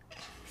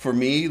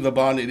 the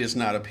bonnet is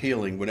not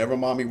appealing. Whenever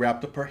mommy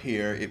wrapped up her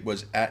hair, it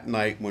was at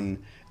night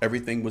when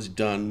everything was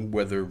done,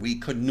 whether we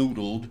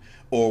canoodled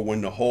or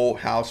when the whole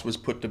house was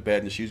put to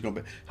bed and she was going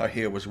to be, her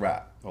hair was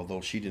wrapped,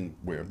 although she didn't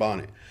wear a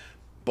bonnet.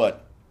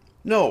 But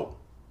no,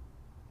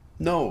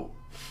 no,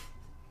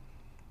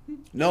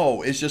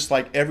 no, it's just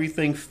like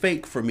everything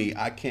fake for me.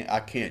 I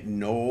can't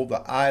know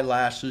the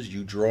eyelashes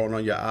you drawing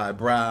on your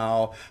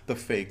eyebrow, the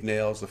fake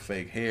nails, the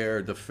fake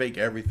hair, the fake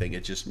everything.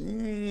 It just not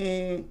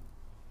an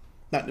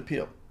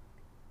appeal.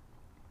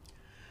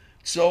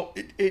 So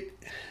it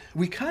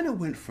we kind of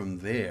went from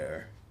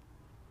there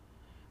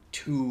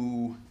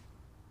to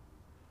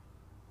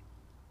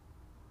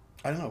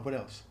I don't know what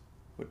else.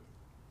 What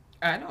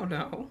I don't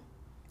know.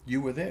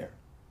 you were there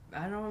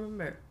I don't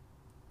remember.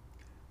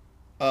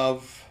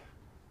 of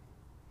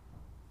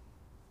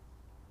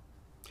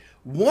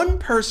one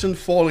person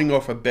falling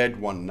off a bed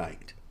one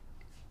night.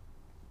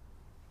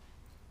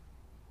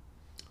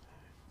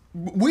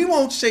 We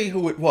won't say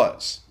who it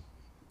was,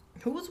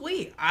 Who was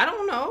we? I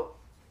don't know.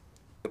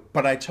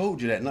 but I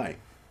told you that night.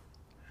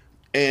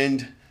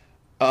 And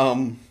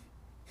um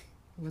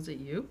Was it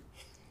you?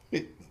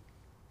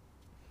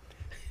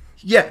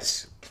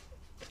 yes,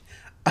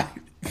 I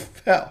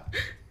fell.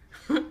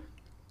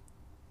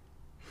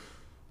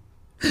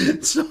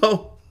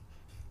 So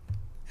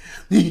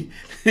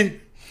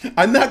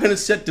I'm not going to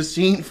set the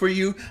scene for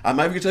you. I'm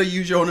not going to tell you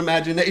use your own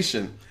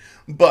imagination.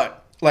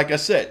 But like I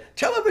said,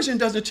 television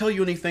doesn't tell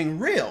you anything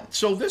real.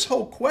 So this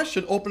whole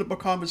question opened up a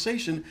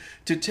conversation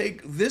to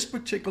take this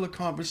particular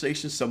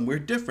conversation somewhere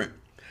different.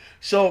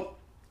 So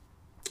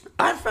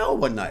I fell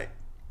one night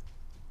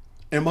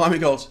and mommy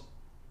goes,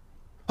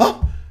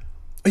 "Oh,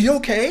 are you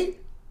okay?"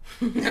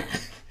 And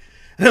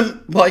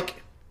I'm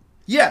like,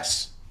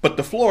 "Yes, but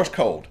the floor's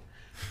cold."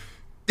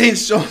 And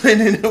so,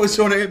 and then it was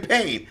sort of in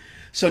pain.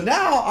 So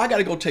now I got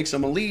to go take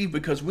some leave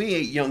because we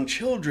ain't young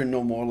children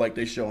no more like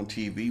they show on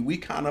TV. We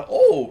kind of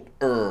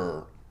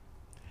older.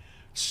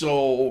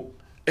 So,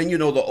 and you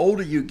know, the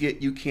older you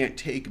get, you can't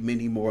take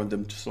many more of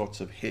them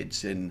sorts of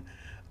hits and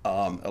a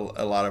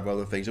lot of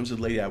other things. There was a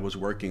lady I was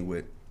working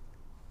with,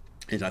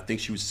 and I think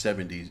she was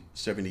 70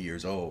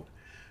 years old.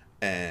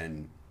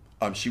 And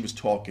she was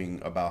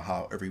talking about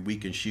how every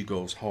weekend she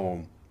goes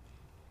home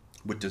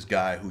with this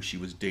guy who she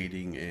was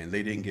dating, and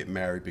they didn't get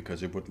married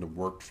because it wouldn't have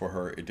worked for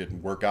her. It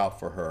didn't work out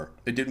for her.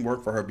 It didn't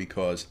work for her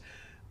because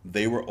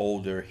they were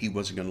older. He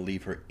wasn't going to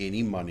leave her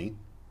any money.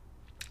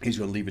 He's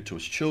going to leave it to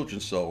his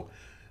children. So,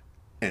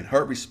 in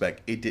her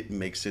respect, it didn't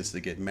make sense to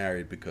get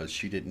married because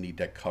she didn't need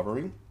that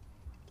covering.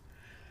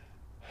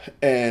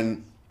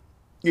 And,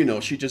 you know,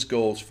 she just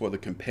goes for the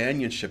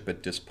companionship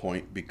at this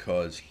point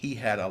because he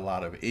had a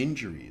lot of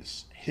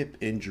injuries, hip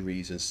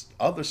injuries and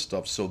other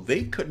stuff. So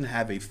they couldn't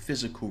have a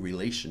physical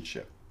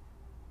relationship.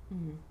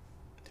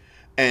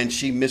 And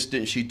she missed it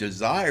and she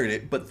desired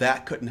it, but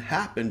that couldn't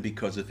happen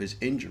because of his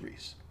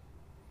injuries.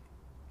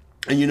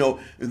 And you know,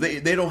 they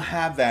don't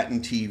have that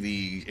in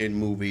TV, in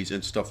movies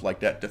and stuff like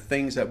that, the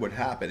things that would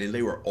happen, and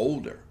they were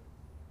older.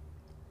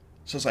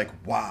 So it's like,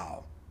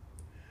 wow.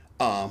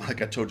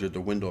 Like I told you,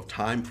 the window of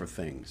time for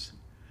things.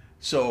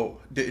 So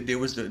there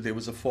was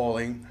a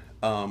falling.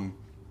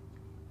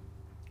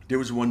 There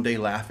was one day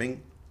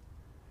laughing.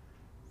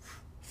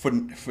 Why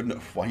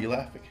are you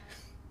laughing?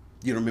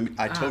 You don't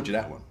remember? I told you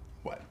that one.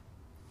 What?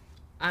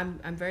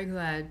 I'm very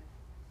glad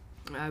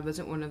I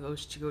wasn't one of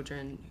those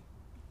children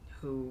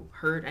who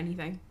heard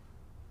anything.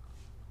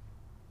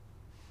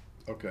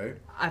 Okay.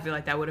 I feel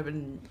like that would have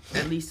been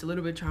at least a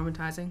little bit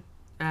traumatizing.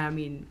 I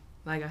mean,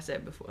 like I've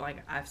said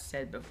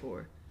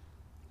before,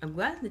 I'm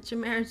glad that your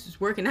marriage is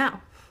working out.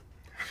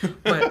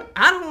 But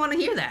I don't want to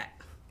hear that.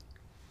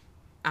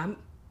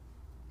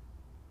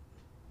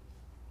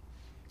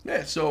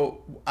 Yeah,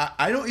 so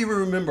I don't even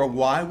remember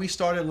why we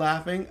started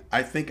laughing.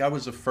 I think I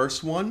was the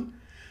first one.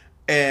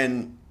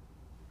 And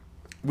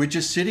we're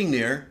just sitting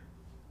there.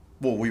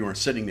 Well, we weren't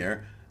sitting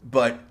there,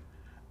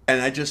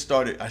 and I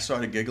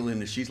started giggling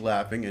and she's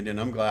laughing and then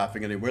I'm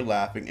laughing and then we're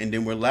laughing and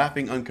then we're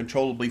laughing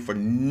uncontrollably for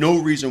no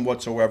reason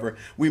whatsoever.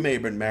 We may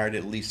have been married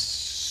at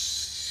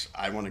least,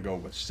 I want to go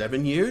with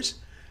 7 years.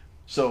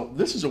 So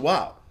this is a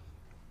while.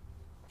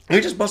 And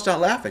we just bust out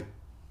laughing.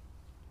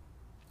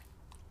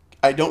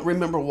 I don't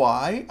remember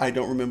why. I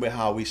don't remember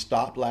how we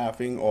stopped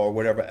laughing or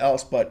whatever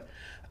else. But,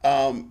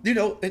 you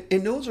know,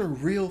 and those are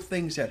real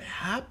things that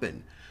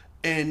happen.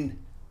 And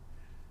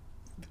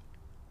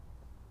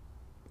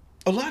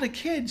a lot of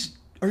kids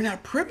are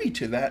not privy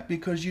to that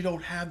because you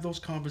don't have those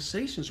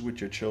conversations with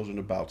your children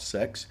about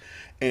sex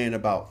and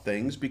about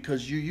things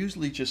because you're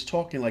usually just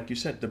talking, like you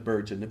said, the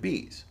birds and the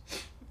bees.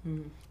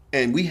 Mm-hmm.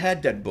 And we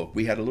had that book.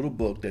 We had a little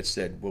book that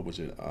said, what was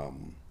it?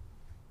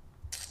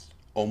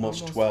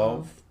 Almost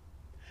 12.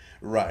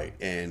 Right.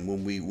 And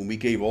when we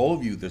gave all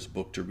of you this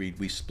book to read,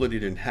 we split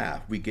it in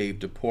half. We gave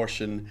the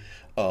portion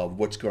of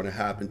what's going to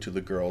happen to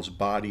the girl's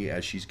body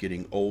as she's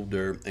getting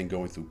older and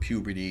going through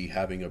puberty,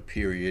 having a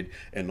period,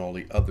 and all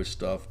the other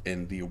stuff,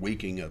 and the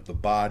awakening of the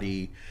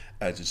body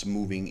as it's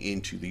moving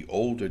into the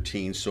older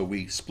teens. So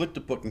we split the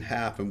book in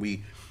half, and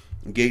we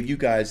gave you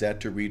guys that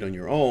to read on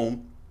your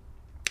own,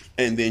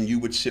 and then you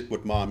would sit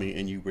with mommy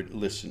and you would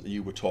listen,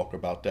 you would talk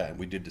about that. And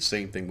we did the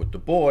same thing with the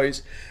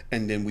boys,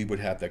 and then we would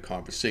have that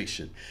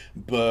conversation.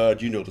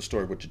 But you know the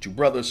story with the two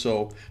brothers.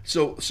 So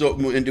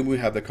and then we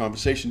have that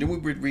conversation, then we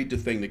would read the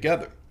thing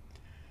together.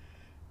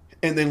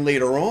 And then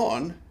later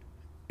on,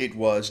 it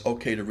was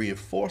okay to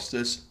reinforce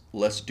this,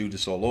 let's do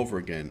this all over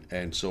again.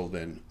 And so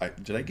then I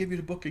give you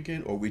the book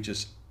again, or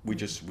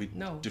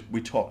No.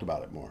 we talked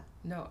about it more.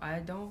 No, I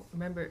don't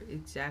remember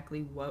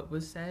exactly what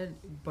was said,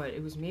 but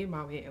it was me and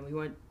mommy, and we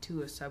went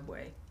to a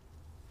Subway,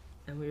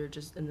 and we were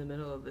just in the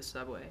middle of the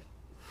Subway.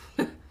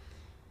 Like,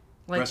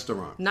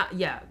 Restaurant. not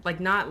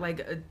not like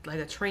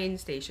a train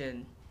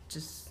station.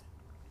 Just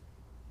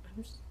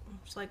I'm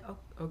just like, oh,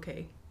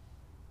 okay.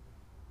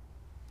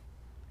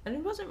 And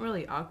it wasn't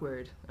really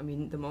awkward. I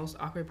mean, the most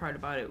awkward part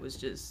about it was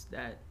just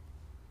that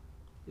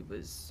it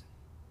was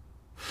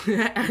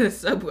at a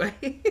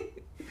Subway.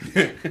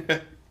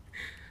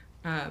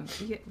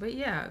 Yeah, but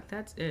yeah,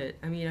 that's it.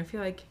 I mean, I feel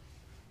like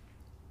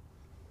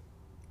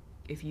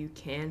if you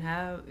can't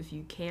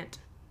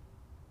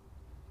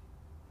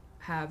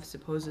have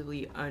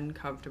supposedly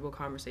uncomfortable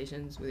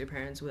conversations with your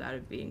parents without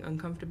it being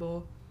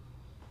uncomfortable,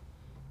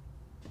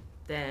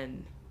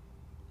 then,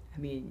 I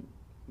mean,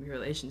 your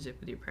relationship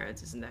with your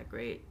parents isn't that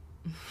great.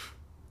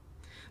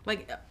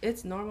 Like,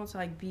 it's normal to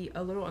like be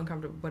a little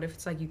uncomfortable, but if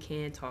it's like you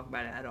can't talk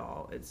about it at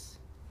all,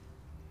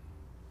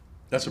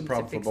 That's a need to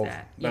problem for fix both.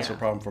 that. That's a Yeah.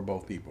 problem for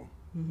both people.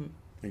 Mm-hmm.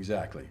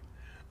 Exactly.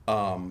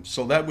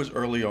 So that was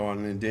early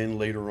on, and then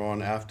later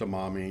on, after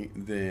mommy,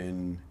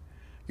 then,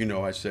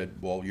 I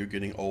said, well, you're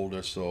getting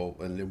older, so,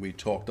 and then we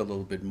talked a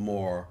little bit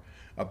more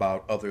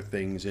about other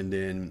things, and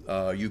then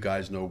you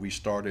guys know we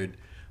started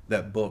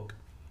that book,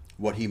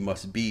 What He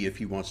Must Be If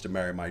He Wants to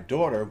Marry My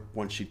Daughter,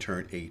 once she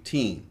turned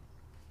 18.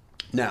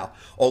 Now,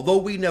 although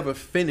we never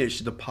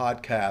finished the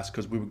podcast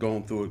because we were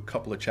going through a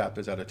couple of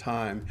chapters at a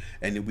time,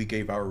 and then we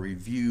gave our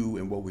review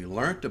and what we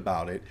learned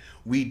about it,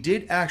 we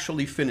did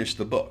actually finish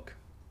the book.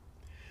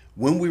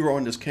 When we were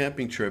on this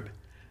camping trip,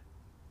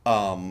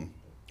 while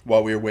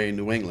we were away in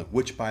New England,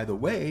 which, by the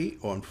way,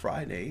 on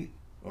Friday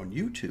on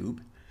YouTube,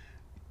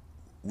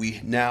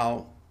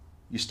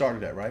 you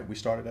started that, right? We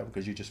started that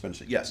because you just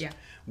finished it. Yes. Yeah.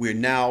 We're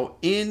now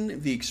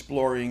in the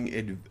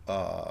exploring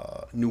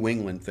New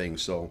England thing.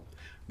 So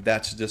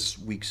that's this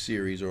week's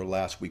series, or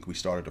last week we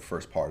started the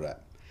first part of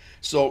that.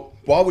 So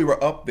while we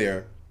were up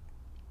there,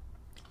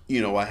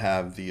 I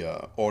have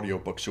the audio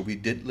book. So we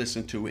did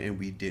listen to it and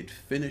we did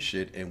finish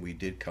it, and we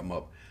did come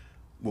up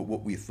with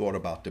what we thought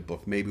about the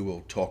book. Maybe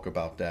we'll talk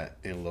about that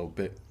in a little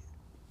bit.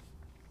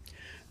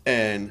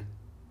 And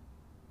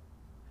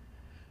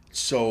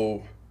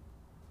so,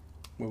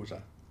 where was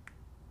I?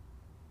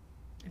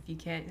 If you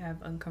can't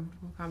have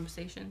uncomfortable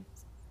conversations.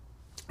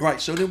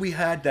 Right. So then we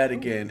had that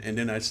again, and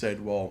then I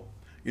said, well,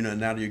 now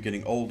that you're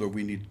getting older,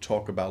 we need to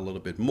talk about a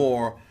little bit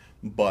more.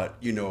 But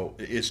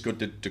it's good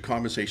that the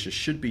conversation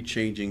should be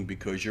changing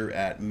because you're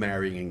at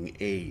marrying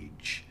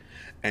age.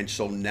 And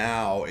so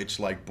now it's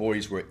like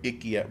boys were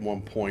icky at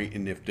one point,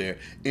 and if they're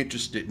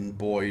interested in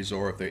boys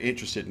or if they're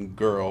interested in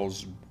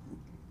girls,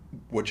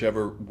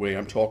 whichever way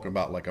I'm talking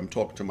about, like I'm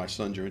talking to my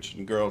sons, you're interested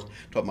in girls,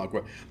 talking about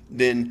girls,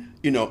 then,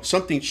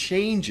 something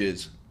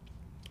changes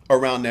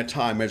around that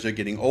time as they're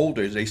getting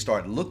older, as they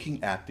start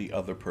looking at the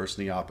other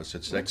person, the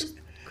opposite sex. Which is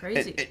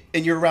crazy.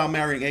 And you're around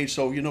marrying age,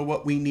 so you know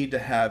what? We need to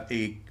have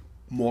a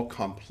more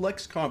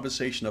complex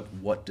conversation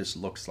of what this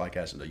looks like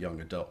as a young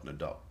adult and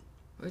adult.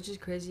 Which is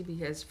crazy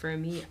because for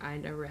me, I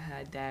never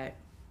had that,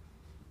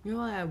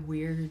 that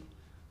weird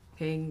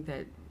thing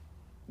that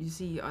you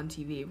see on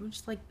TV. We're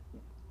just like,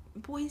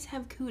 boys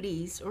have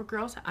cooties or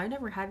girls. I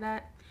never had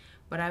that,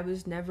 but I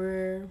was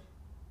never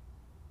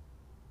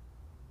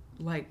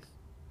like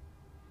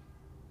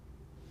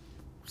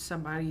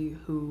somebody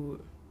who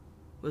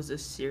was a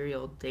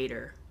serial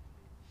dater.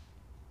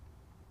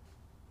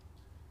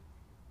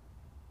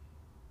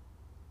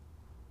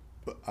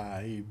 But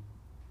I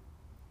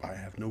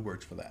have no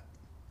words for that.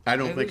 I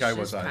don't think I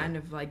was just either. kind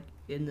of like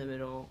in the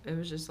middle. It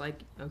was just like,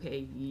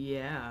 okay,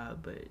 yeah,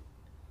 but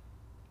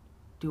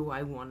do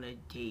I want to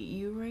date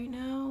you right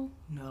now?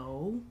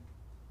 No.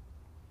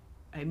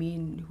 I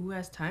mean, who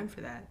has time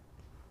for that?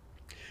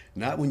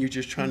 Not when you're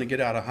just trying to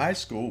get out of high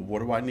school. What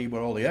do I need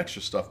with all the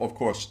extra stuff? Of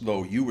course,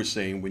 though, you were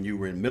saying when you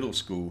were in middle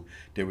school,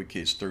 there were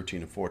kids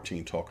 13 and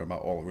 14 talking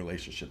about all the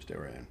relationships they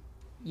were in.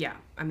 Yeah,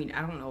 I mean,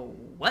 I don't know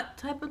what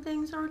type of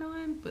things are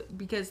doing, but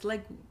because,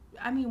 like,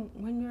 I mean,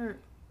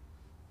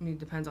 it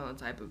depends on the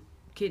type of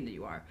kid that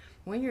you are.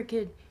 When you're a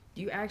kid,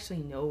 you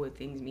actually know what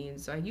things mean.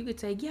 So you could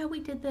say, yeah, we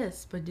did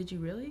this, but did you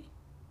really?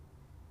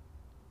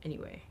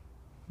 Anyway,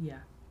 yeah.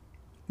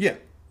 Yeah.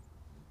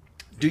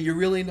 Do you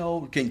really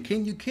know?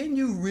 Can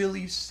you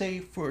really say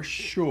for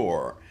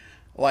sure?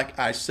 Like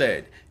I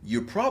said,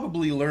 you're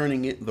probably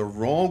learning it the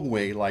wrong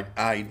way, like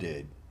I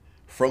did,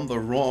 from the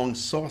wrong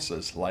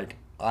sources, like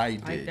I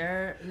Like did,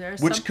 there are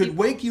some which could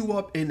people. wake you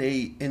up in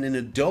an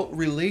adult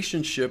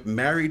relationship,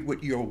 married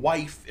with your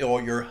wife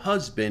or your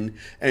husband,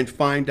 and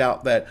find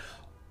out that,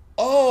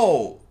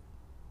 oh,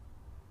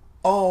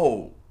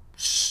 oh,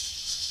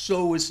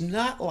 so it's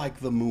not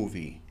like the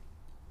movie.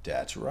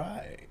 That's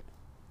right.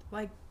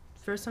 Like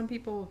for some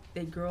people,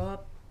 they grow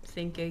up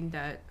thinking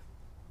that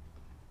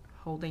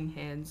holding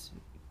hands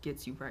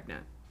gets you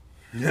pregnant,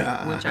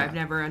 which I've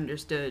never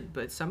understood.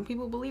 But some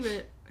people believe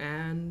it,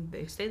 and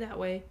they stay that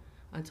way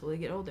until they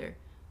get older.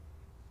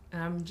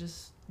 And I'm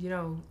just,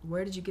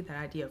 where did you get that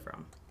idea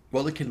from?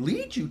 Well, it can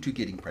lead you to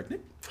getting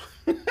pregnant.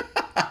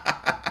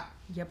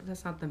 Yeah, but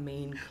that's not the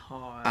main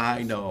I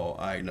cause. know,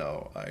 I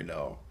know, I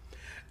know.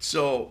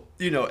 So,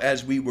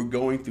 as we were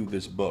going through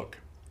this book,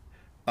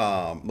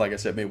 like I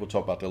said, maybe we'll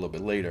talk about that a little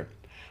bit later.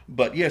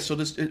 But yeah, so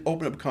this it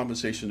opened up a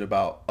conversation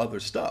about other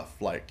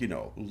stuff, like,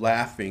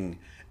 laughing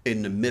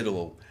in the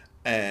middle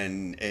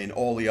and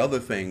all the other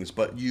things.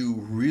 But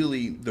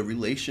the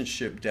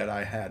relationship that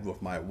I had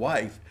with my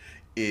wife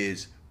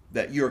is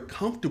that you're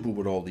comfortable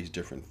with all these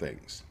different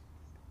things.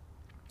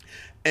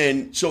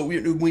 And so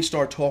we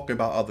start talking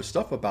about other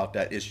stuff about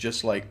that. It's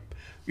just like,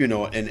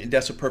 and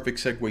that's a perfect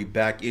segue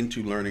back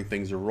into learning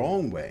things the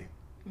wrong way.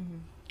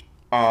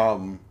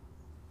 Um,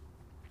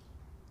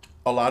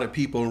 a lot of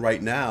people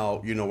right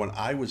now, when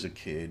I was a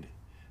kid,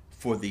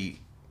 for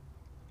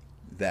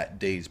that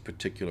day's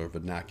particular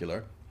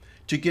vernacular,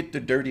 to get the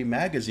dirty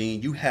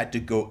magazine, you had to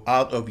go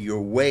out of your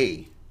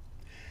way,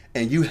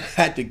 and you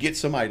had to get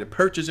somebody to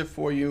purchase it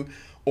for you,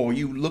 or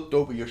you looked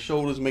over your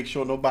shoulders, make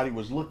sure nobody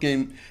was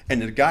looking,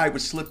 and the guy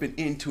would slip it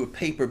into a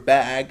paper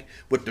bag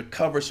with the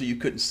cover so you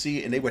couldn't see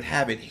it, and they would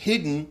have it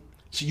hidden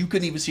so you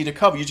couldn't even see the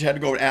cover. You just had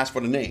to go and ask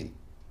for the name.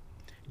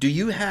 Do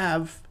you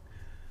have,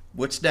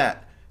 what's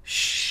that?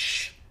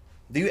 Shh.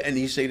 And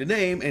you say the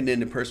name, and then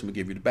the person would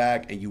give you the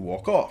bag, and you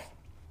walk off.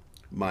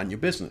 Mind your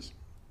business.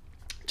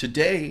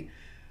 Today,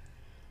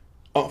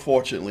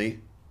 unfortunately,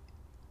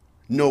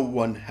 no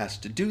one has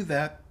to do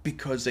that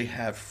because they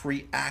have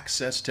free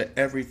access to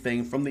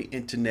everything from the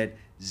internet.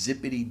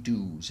 Zippity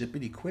doo,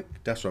 zippity quick.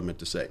 That's what I meant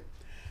to say.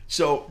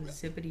 So,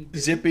 Zippity doo.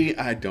 zippy,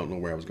 I don't know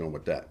where I was going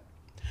with that.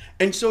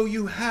 And so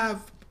you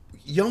have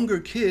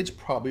younger kids,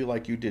 probably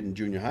like you did in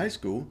junior high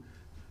school,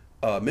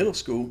 middle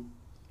school,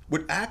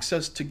 with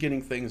access to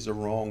getting things the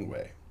wrong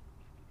way.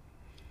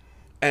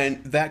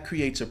 And that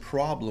creates a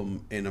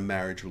problem in a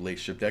marriage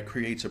relationship. That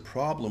creates a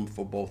problem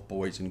for both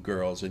boys and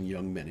girls and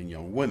young men and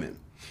young women.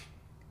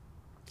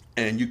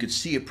 And you could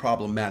see it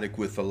problematic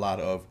with a lot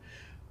of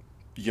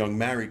young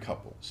married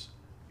couples.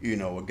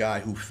 A guy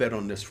who fed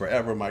on this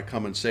forever might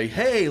come and say,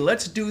 "Hey,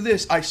 let's do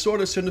this. I saw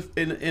this in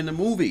the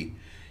movie."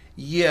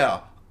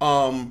 Yeah,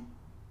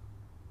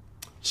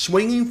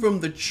 swinging from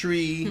the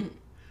tree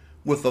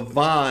with a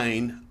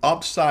vine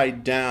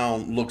upside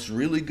down looks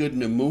really good in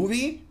the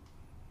movie,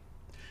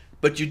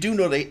 but you do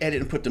know they edit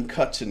and put them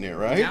cuts in there,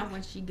 right? Not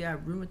when she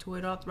got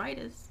rheumatoid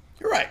arthritis.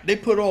 You're right. They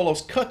put all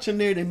those cuts in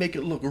there. They make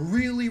it look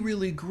really,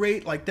 really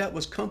great. Like that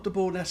was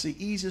comfortable. And that's the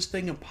easiest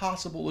thing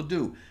impossible to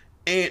do.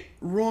 And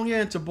wrong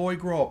answer, boy,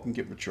 grow up and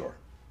get mature.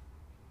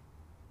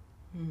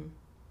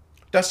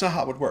 That's not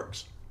how it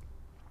works.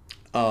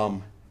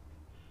 Um,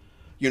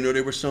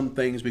 there were some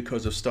things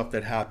because of stuff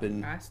that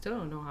happened. I still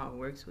don't know how it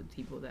works with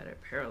people that are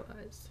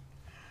paralyzed.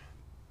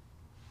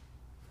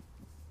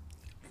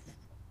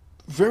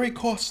 Very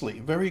costly.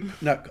 Very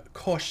not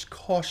cautious.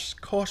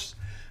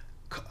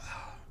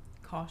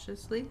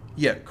 Cautiously?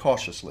 Yeah,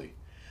 cautiously.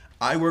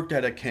 I worked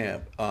at a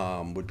camp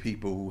with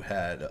people who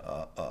had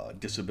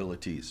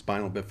disabilities,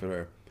 spinal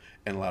bifida,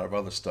 and a lot of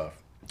other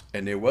stuff.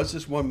 And there was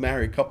this one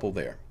married couple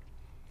there,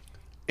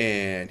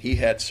 and he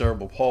had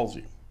cerebral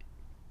palsy.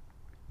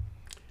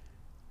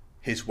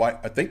 His wife,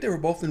 I think they were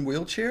both in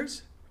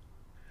wheelchairs,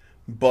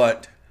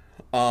 but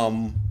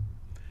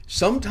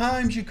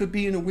sometimes you could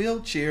be in a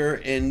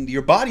wheelchair and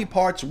your body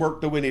parts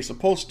work the way they're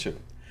supposed to.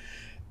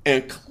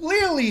 And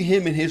clearly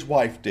him and his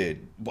wife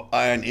did.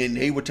 And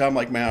they would tell him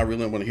like, "Man, I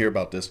really don't want to hear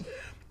about this."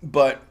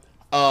 But,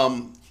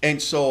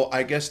 and so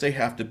I guess they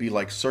have to be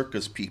like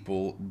circus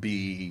people,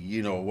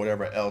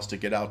 whatever else to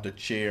get out the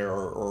chair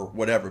or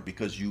whatever,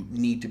 because you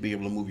need to be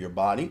able to move your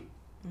body.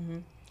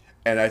 Mm-hmm.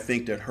 And I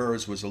think that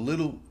hers was a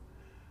little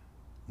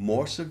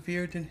more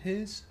severe than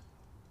his.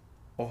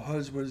 Or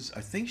hers was,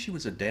 I think she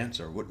was a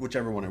dancer,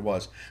 whichever one it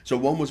was. So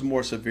one was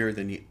more severe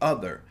than the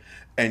other.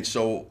 And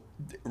so,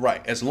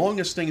 right, as long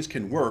as things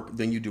can work,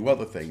 then you do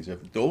other things.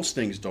 If those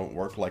things don't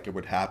work, like it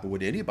would happen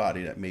with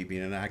anybody that may be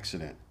in an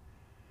accident,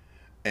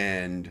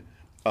 and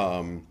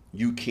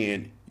you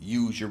can't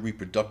use your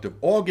reproductive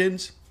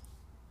organs,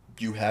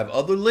 you have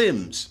other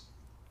limbs.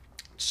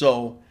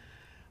 So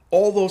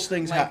all those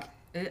things happen.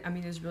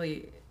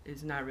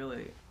 It's not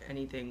really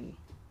anything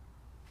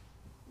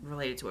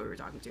related to what we were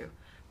talking to.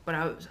 But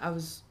I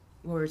was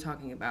what we were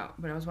talking about.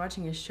 But I was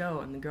watching a show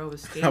and the girl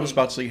was skating. I was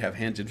about to say you have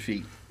hands and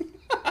feet.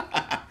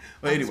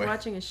 But I was anyway,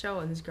 watching a show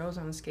and this girl's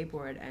on a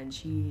skateboard and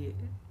she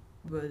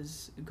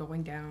was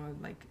going down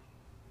like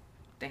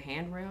the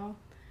handrail,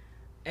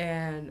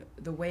 and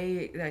the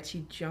way that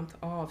she jumped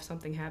off,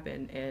 something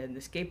happened and the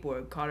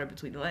skateboard caught her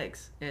between the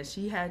legs, and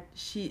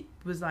she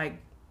was like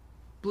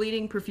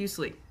bleeding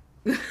profusely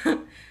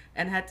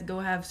and had to go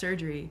have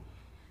surgery.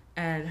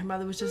 And her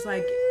mother was just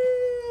like,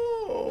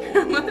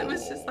 her mother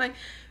was just like,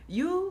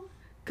 you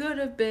could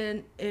have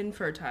been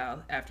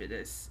infertile after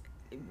this.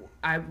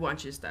 I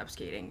want you to stop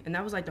skating. And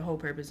that was like the whole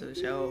purpose of the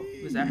show,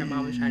 was that her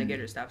mom was trying to get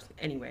her to stop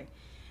anyway.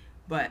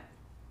 But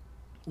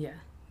yeah,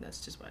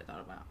 that's just what I thought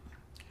about.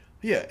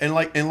 yeah, and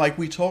like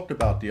we talked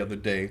about the other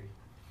day,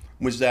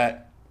 was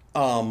that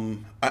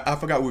I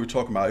forgot what we were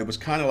talking about. It was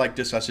kind of like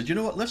this. I said, you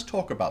know what? Let's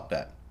talk about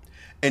that.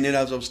 And then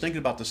as I was thinking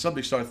about the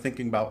subject, started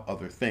thinking about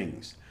other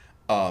things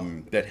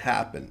that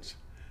happens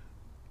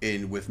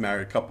in with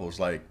married couples.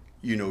 Like,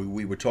 you know,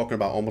 we were talking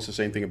about almost the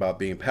same thing about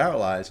being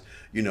paralyzed.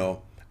 You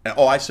know, and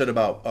I said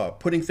about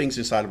putting things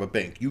inside of a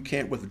bank. You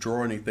can't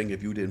withdraw anything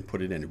if you didn't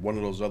put it in. One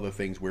of those other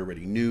things we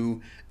already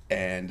knew,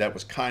 and that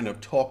was kind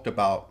of talked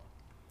about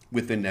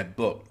within that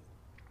book.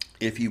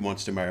 If he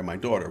wants to marry my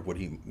daughter, what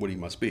he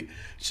must be.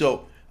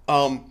 So,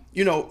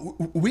 you know,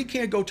 we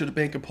can't go to the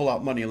bank and pull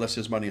out money unless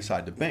there's money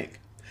inside the bank.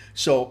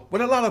 So,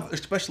 what a lot of,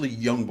 especially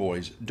young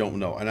boys, don't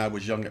know, and I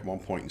was young at one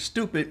point and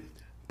stupid,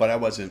 but I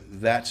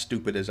wasn't that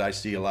stupid as I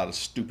see a lot of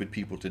stupid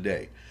people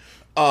today.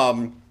 You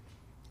know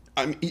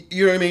what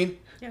I mean?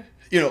 Yeah.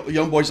 You know,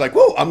 young boys like,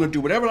 whoa, I'm going to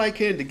do whatever I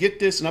can to get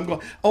this. And I'm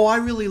going, oh, I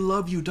really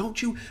love you.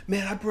 Don't you?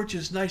 Man, I brought you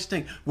this nice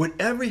thing.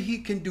 Whatever he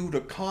can do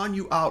to con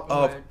you out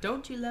of.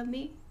 Don't you love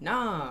me?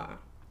 Nah.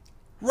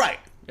 Right.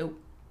 Nope.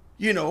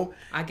 You know,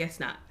 I guess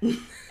not.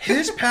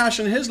 his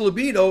passion, his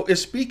libido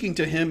is speaking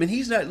to him, and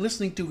he's not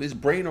listening to his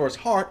brain or his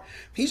heart.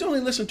 He's only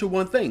listening to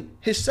one thing,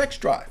 his sex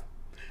drive.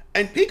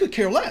 And he could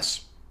care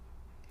less.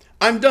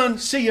 I'm done.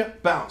 See ya.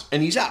 Bounce.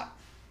 And he's out.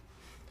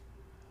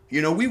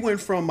 You know, we went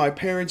from my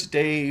parents'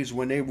 days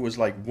when they was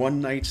like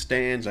one night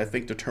stands. I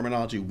think the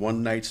terminology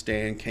one night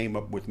stand came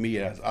up with me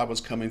as I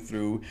was coming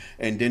through.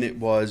 And then it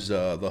was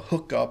the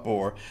hookup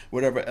or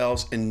whatever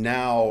else. And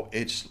now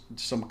it's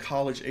some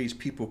college age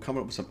people coming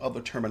up with some other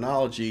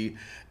terminology.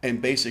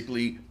 And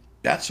basically,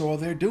 that's all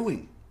they're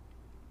doing.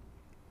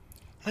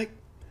 Like,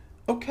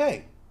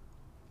 okay.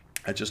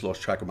 I just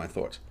lost track of my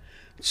thoughts.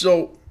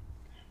 So,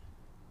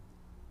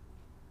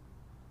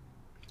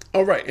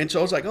 all right, and so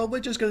I was like, oh,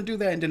 we're just going to do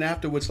that. And then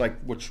afterwards, like,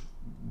 which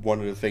one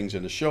of the things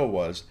in the show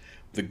was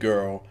the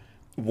girl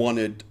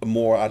wanted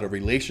more out of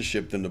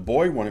relationship than the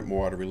boy wanted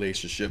more out of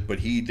relationship, but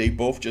they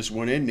both just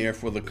went in there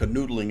for the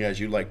canoodling, as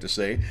you like to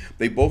say.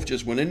 They both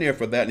just went in there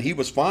for that, and he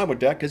was fine with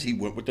that because he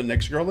went with the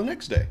next girl the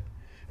next day.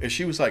 And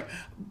she was like,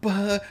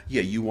 but,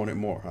 yeah, you wanted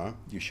more, huh?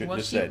 You shouldn't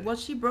have said. Well,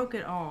 she broke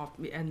it off,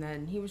 and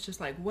then he was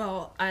just like,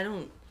 well, I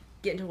don't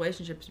get into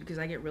relationships because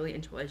I get really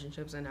into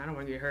relationships, and I don't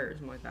want to get hurt or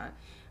something like that.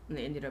 And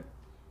they ended up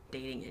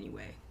dating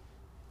anyway.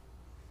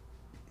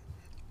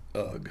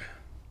 Ugh.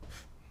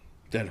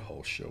 That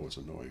whole show was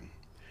annoying.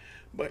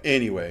 But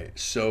anyway,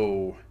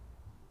 so,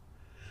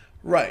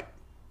 right.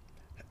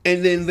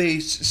 And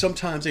then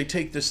sometimes they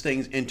take these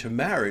things into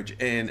marriage.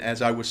 And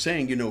as I was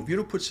saying, you know, if you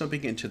don't put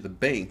something into the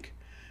bank,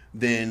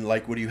 then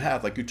like, what do you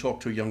have? Like, you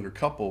talk to a younger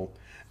couple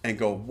and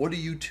go, what do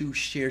you two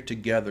share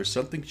together?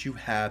 Something that you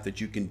have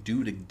that you can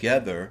do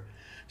together,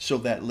 so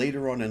that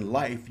later on in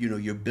life, you know,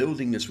 you're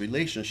building this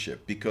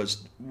relationship.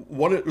 Because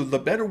one of the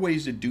better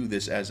ways to do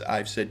this, as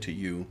I've said to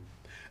you,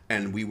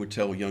 and we would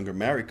tell younger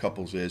married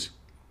couples, is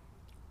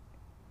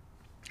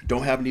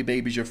don't have any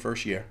babies your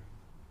first year.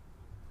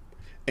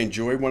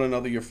 Enjoy one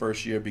another your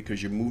first year,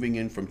 because you're moving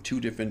in from two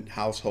different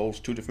households,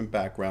 two different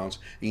backgrounds.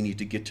 And you need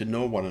to get to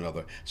know one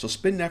another. So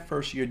spend that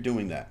first year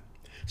doing that.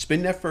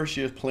 Spend that first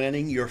year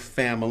planning your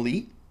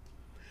family,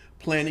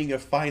 planning your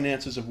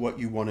finances of what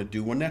you want to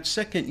do. In that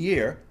second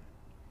year,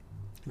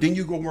 then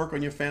you go work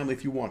on your family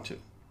if you want to,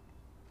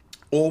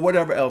 or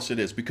whatever else it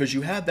is, because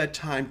you have that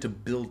time to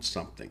build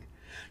something.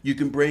 You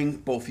can bring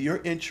both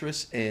your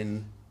interests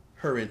and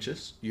her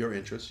interests, your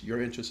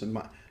interests and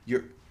mine,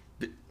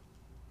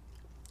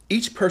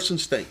 each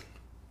person's thing.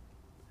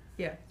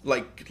 Yeah.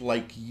 Like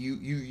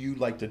you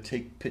like to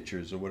take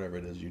pictures or whatever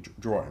it is you're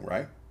drawing,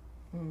 right?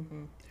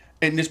 Mm-hmm.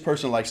 And this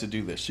person likes to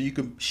do this. So you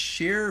can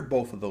share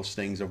both of those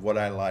things of what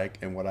I like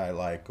and what I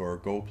like, or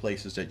go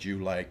places that you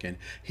like and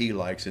he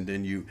likes, and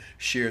then you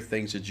share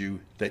things that you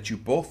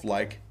both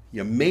like.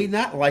 You may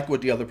not like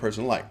what the other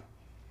person like.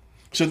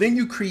 So then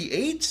you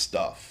create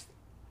stuff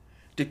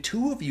the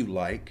two of you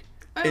like,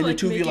 and the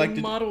two of you like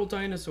to model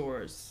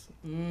dinosaurs.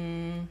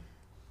 Yeah.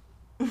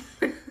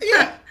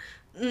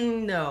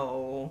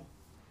 No.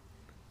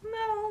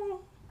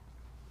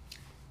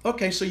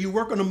 Okay, so you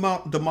work on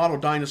the model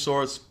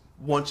dinosaurs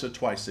once or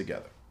twice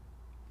together.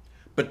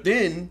 But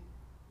then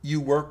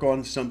you work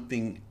on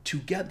something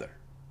together.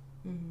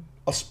 Mm-hmm.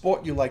 A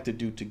sport you like to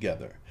do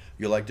together.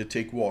 You like to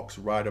take walks,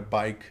 ride a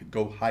bike,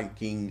 go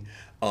hiking,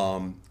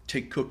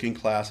 take cooking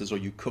classes, or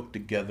you cook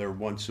together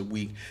once a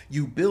week.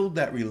 You build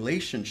that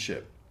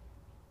relationship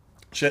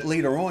so that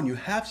later on you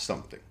have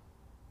something.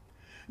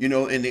 You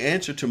know, and the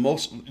answer to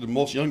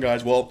most young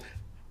guys, well,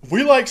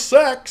 we like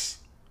sex.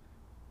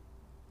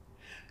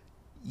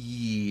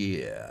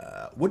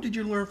 Yeah. What did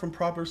you learn from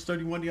Proverbs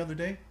 31 the other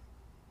day?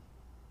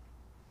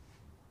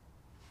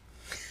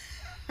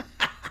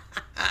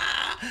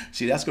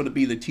 See, that's going to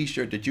be the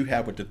t-shirt that you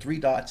have with the three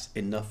dots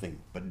and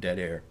nothing but dead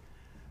air.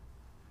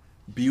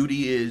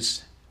 Beauty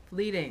is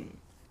Fleeting.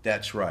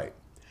 That's right.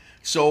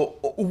 So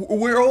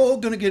we're all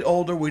going to get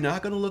older. We're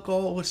not going to look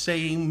all the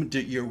same.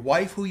 Your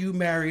wife who you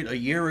married a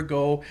year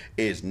ago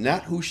is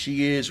not who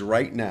she is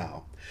right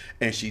now.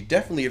 And she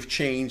definitely have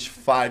changed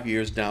 5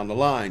 years down the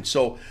line.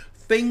 So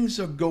things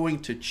are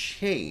going to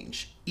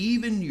change.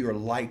 Even your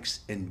likes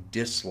and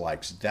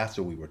dislikes. That's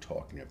what we were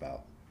talking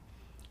about.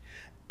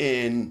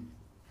 And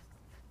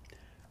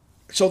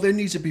so there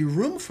needs to be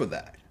room for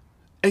that.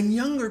 And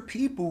younger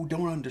people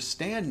don't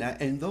understand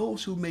that. And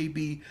those who may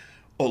be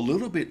a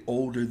little bit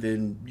older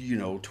than,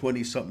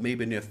 20 something,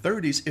 maybe in their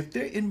 30s, if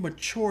they're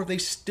immature, they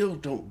still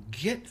don't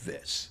get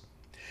this.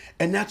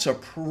 And that's a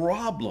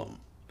problem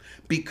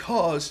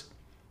because,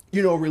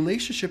 a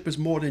relationship is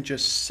more than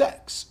just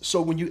sex.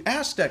 So when you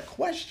ask that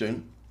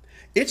question,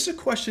 it's a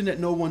question that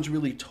no one's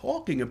really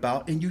talking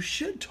about, and you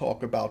should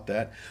talk about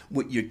that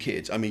with your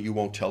kids. I mean, you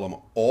won't tell them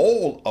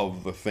all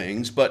of the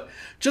things, but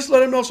just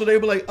let them know so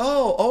they'll be like,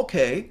 oh,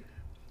 okay.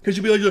 Because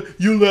you'd be like,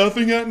 you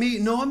laughing at me?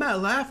 No, I'm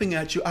not laughing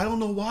at you. I don't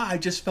know why. I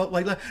just felt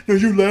like, no,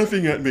 you're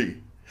laughing at me.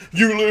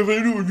 You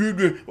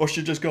laughing. Or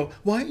she'd just go,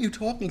 why aren't you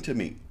talking to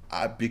me?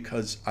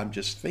 Because I'm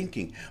just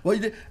thinking. Well,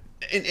 and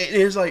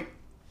it's like,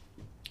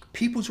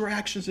 people's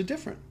reactions are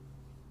different.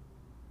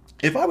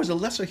 If I was a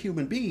lesser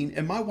human being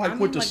and my wife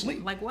went to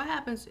sleep. Like, what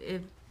happens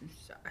if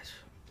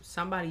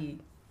somebody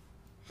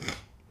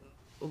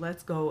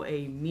lets go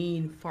a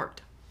mean fart?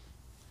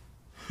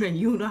 And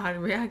you know how to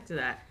react to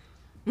that.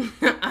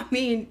 I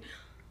mean,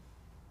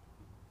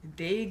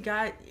 they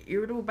got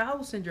irritable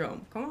bowel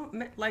syndrome. Come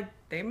on, like,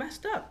 they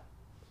messed up.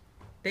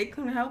 They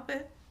couldn't help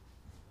it.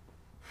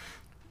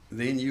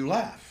 Then you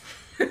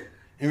laugh. And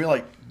you're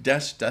like,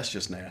 that's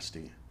just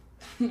nasty.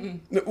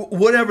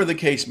 Whatever the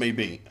case may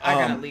be. I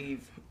gotta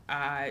leave.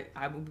 I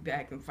will be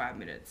back in 5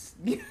 minutes.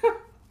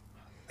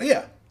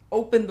 Yeah.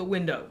 Open the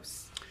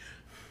windows.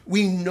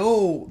 We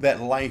know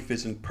that life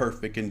isn't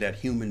perfect and that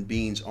human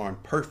beings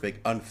aren't perfect.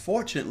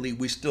 Unfortunately,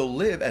 we still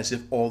live as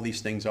if all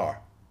these things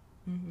are.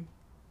 Mm-hmm.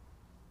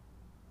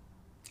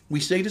 We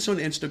say this on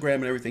Instagram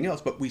and everything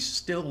else, but we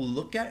still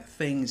look at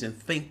things and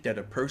think that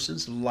a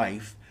person's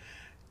life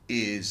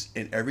is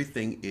and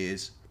everything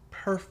is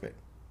perfect.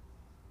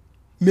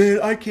 Man,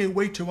 I can't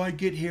wait till I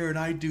get here and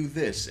I do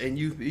this. And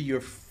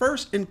your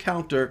first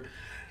encounter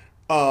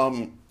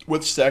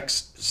with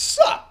sex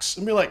sucks.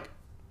 And be like,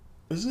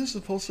 isn't this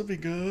supposed to be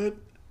good?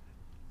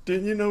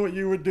 Didn't you know what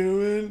you were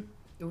doing?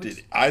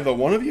 Did either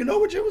one of you know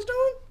what you was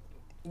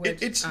doing?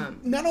 It's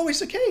not always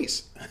the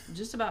case.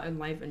 Just about in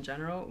life in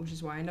general, which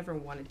is why I never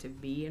wanted to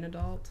be an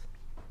adult.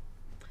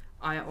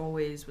 I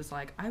always was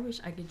like, I wish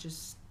I could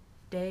just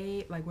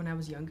stay, like when I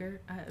was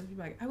younger, I'd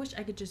be like, I wish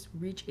I could just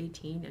reach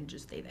 18 and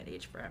just stay that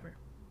age forever.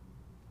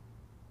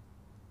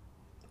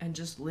 And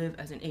just live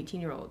as an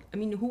 18-year-old. I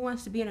mean, who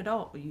wants to be an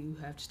adult? You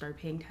have to start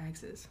paying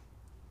taxes.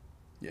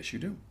 Yes, you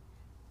do.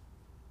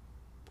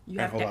 You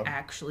have to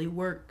actually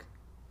work.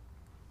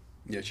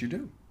 Yes, you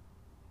do.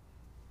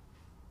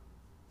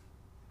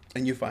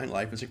 And you find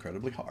life is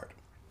incredibly hard.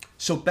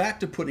 So back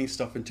to putting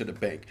stuff into the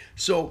bank.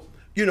 So,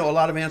 a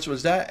lot of answer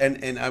was that, and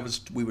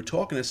we were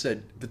talking and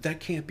said that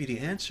can't be the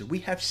answer. We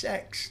have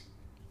sex.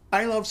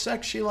 I love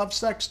sex, she loves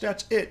sex,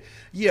 that's it.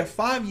 Yeah,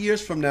 5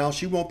 years from now,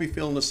 she won't be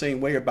feeling the same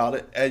way about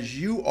it as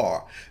you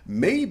are.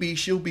 Maybe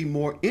she'll be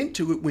more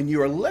into it when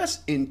you're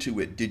less into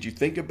it. Did you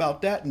think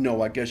about that?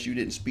 No, I guess you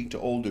didn't speak to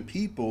older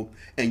people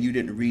and you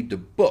didn't read the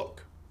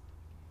book.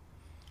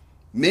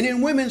 Men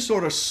and women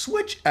sort of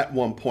switch at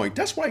one point.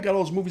 That's why I got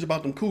all those movies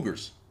about them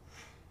cougars.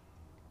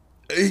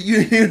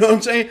 You know what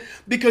I'm saying?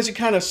 Because it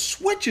kind of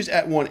switches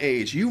at one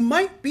age. You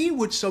might be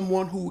with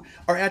someone who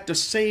are at the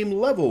same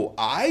level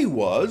I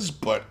was,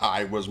 but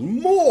I was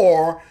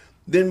more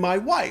than my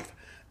wife.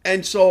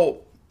 And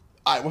so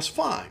I was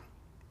fine.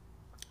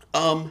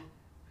 I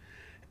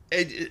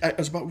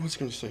was about, what's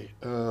going to say?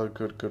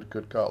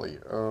 Good golly.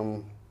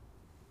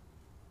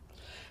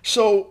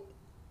 So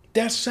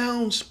that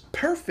sounds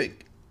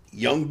perfect.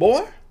 Young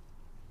boy,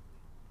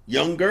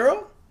 young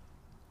girl,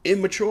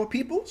 immature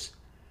peoples.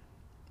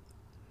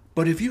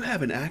 But if you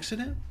have an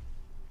accident,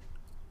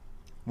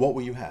 what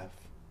will you have?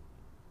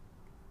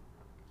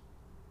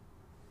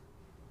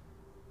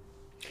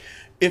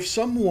 If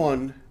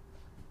someone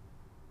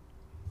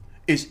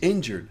is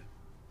injured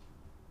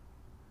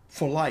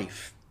for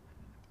life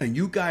and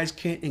you guys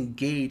can't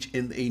engage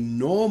in a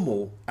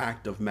normal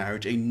act of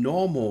marriage,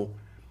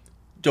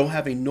 don't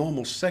have a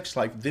normal sex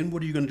life, then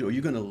what are you going to do? Are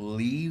you going to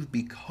leave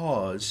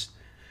because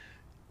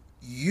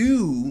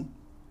you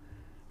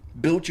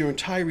built your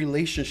entire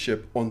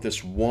relationship on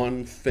this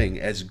one thing?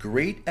 As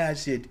great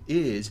as it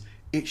is,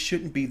 it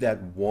shouldn't be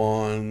that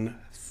one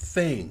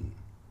thing.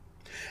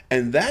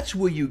 And that's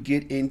where you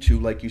get into,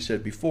 like you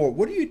said before,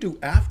 what do you do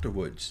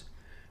afterwards?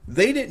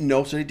 They didn't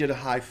know, so they did a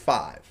high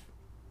five.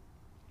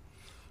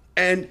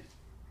 And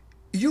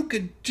you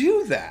could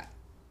do that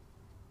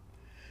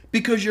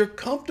because you're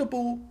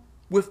comfortable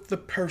with the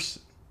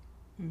person.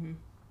 Mm-hmm.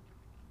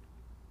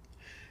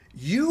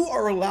 You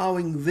are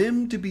allowing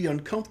them to be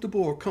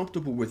uncomfortable or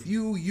comfortable with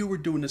you. You were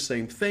doing the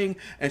same thing.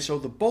 And so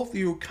the both of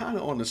you are kind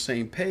of on the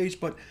same page.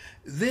 But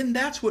then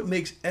that's what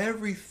makes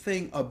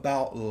everything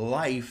about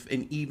life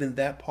and even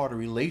that part of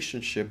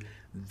relationship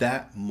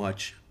that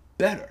much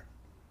better.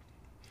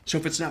 So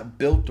if it's not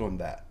built on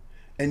that,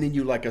 and then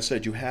you, like I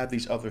said, you have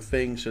these other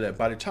things so that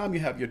by the time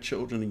you have your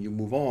children and you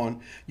move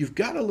on, you've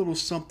got a little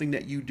something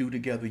that you do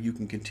together you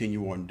can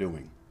continue on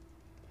doing.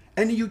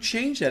 And then you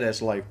change that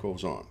as life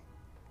goes on.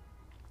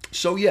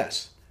 So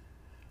yes,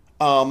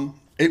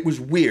 it was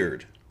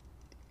weird.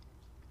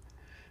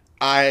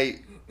 I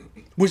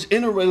was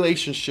in a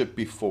relationship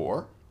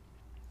before.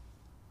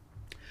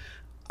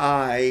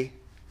 I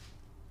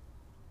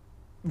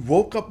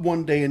woke up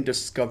one day and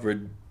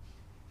discovered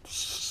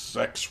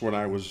sex when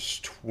I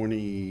was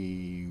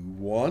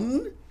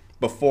 21.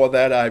 Before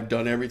that, I've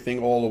done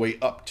everything all the way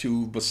up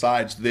to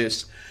besides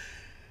this.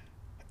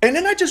 And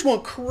then I just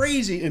went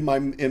crazy in my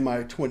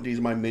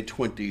 20s, my mid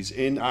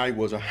 20s, and I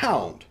was a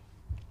hound.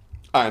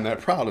 I'm not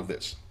proud of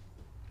this.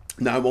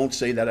 Now, I won't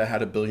say that I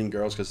had a billion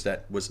girls because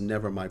that was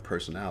never my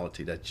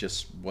personality. That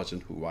just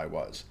wasn't who I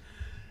was.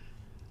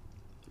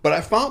 But I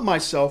found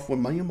myself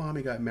when my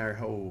mommy got married.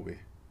 How old were we?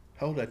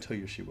 How old did I tell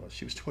you she was?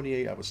 She was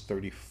 28. I was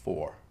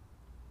 34.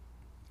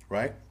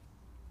 Right?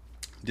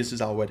 This is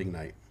our wedding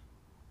night.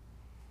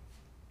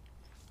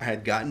 I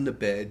had gotten to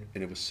bed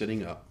and it was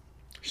sitting up.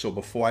 So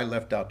before I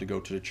left out to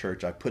go to the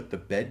church, I put the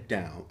bed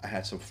down. I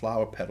had some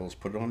flower petals,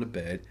 put it on the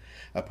bed.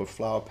 I put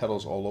flower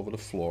petals all over the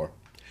floor.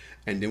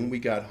 And then when we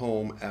got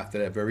home after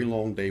that very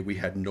long day, we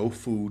had no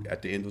food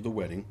at the end of the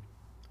wedding.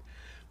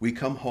 We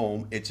come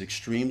home,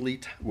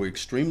 we're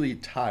extremely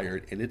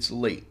tired and it's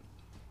late.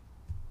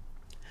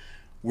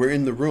 We're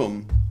in the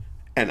room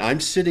and I'm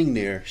sitting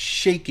there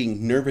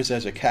shaking, nervous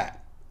as a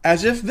cat,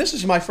 as if this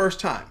is my first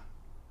time.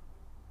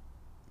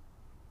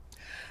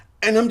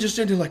 And I'm just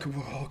sitting there like,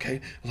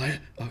 okay, what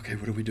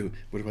do we do?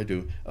 What do I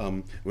do?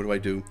 What do I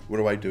do? What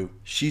do I do?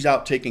 She's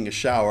out taking a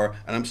shower,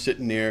 and I'm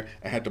sitting there.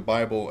 I had the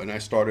Bible, and I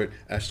started,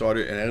 and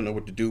I don't know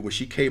what to do. When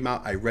she came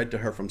out, I read to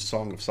her from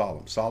Songs of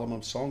Solomon,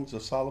 or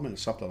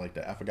something like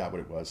that. I forgot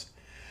what it was.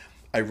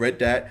 I read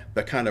that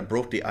kind of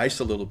broke the ice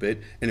a little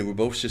bit, and then we're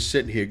both just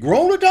sitting here,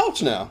 grown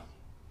adults now.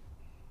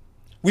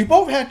 We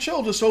both had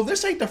children, so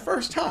this ain't the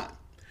first time.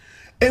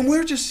 And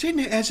we're just sitting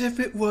there as if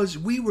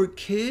we were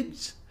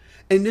kids.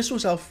 And this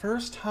was our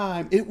first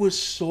time. It was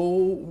so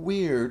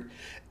weird.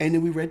 And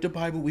then we read the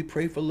Bible, we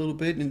prayed for a little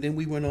bit, and then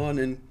we went on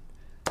and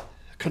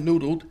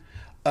canoodled.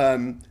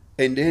 And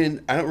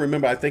then, I don't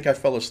remember, I think I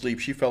fell asleep.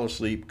 She fell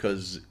asleep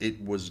because it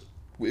was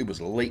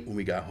late when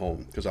we got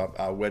home because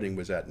our wedding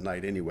was at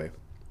night anyway.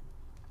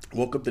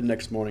 Woke up the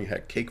next morning,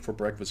 had cake for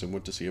breakfast, and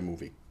went to see a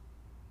movie.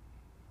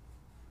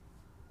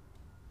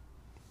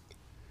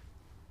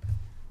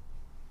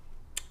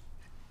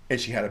 And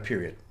she had a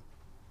period.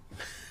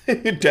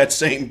 That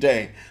same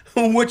day.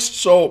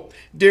 So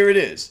there it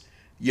is.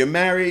 You're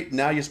married,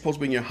 now you're supposed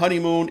to be in your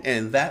honeymoon,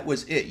 and that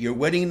was it. Your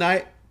wedding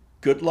night,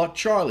 good luck,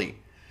 Charlie.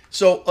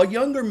 So a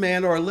younger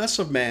man or a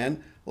lesser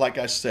man, like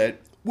I said,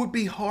 would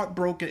be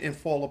heartbroken and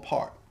fall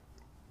apart.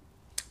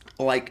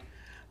 Like,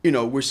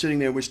 we're sitting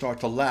there, we start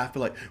to laugh.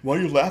 We're like, why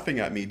are you laughing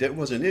at me? That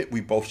wasn't it.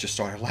 We both just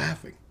started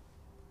laughing.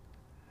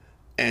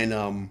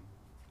 And,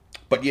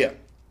 but yeah.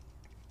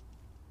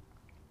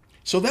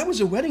 So that was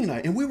a wedding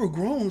night, and we were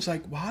grown. It's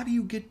like, well, how do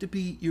you get to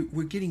be?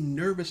 We're getting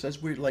nervous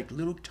as we're like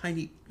little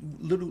kids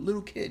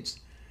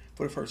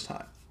for the first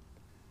time.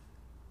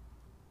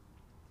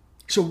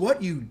 So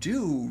what you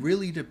do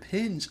really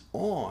depends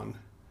on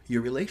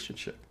your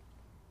relationship,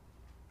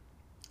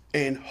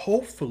 and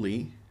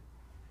hopefully,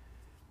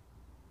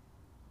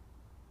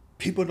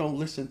 people don't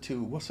listen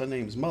to what's her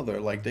name's mother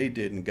like they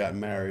did and got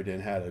married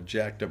and had a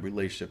jacked up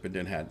relationship and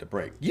then had to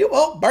break. You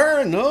won't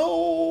burn.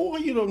 No,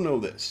 you don't know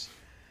this.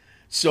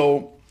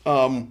 So,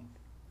 I don't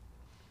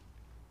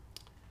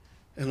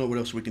know what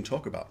else we can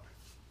talk about.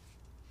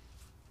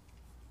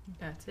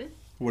 That's it.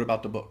 What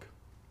about the book?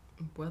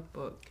 What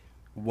book?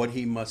 What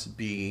He Must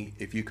Be,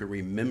 if you could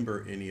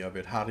remember any of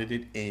it. How did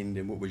it end,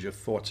 and what was your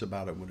thoughts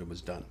about it when it was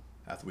done,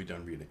 after we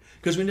done reading?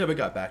 Because we never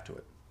got back to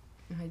it.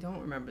 I don't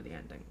remember the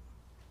ending.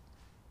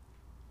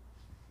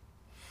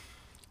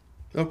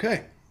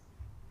 Okay.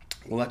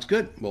 Well, that's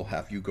good. We'll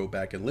have you go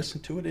back and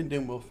listen to it, and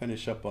then we'll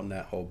finish up on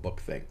that whole book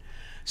thing.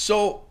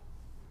 So,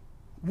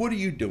 what are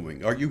you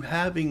doing? Are you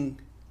having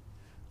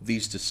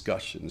these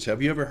discussions?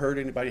 Have you ever heard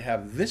anybody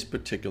have this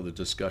particular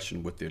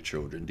discussion with their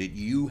children? Did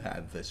you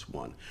have this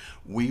one?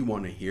 We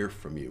want to hear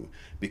from you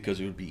because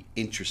it would be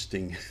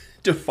interesting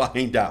to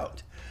find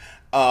out.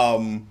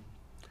 I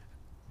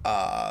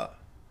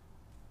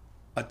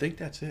think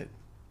that's it.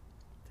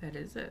 That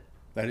is it.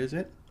 That is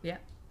it? Yeah.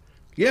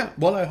 Yeah.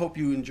 Well, I hope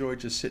you enjoyed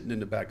just sitting in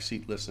the back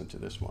seat listening to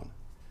this one.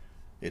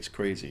 It's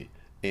crazy.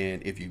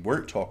 And if you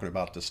weren't talking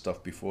about this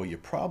stuff before, you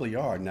probably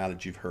are now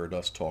that you've heard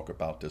us talk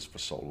about this for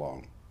so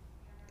long.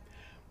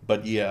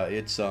 But yeah,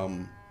 it's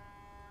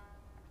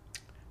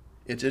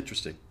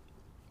interesting.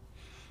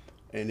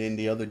 And then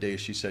the other day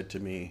she said to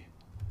me,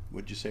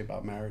 "What'd you say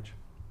about marriage?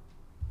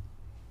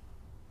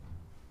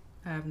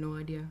 I have no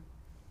idea.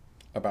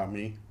 About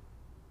me?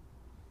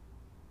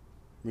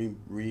 Re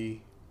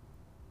re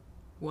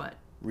What?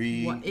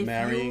 What? If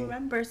remarrying?" you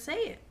remember, say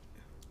it.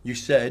 You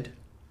said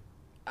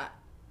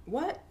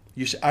What?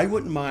 you said I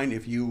wouldn't mind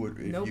if you would.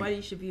 If Nobody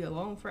you, should be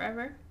alone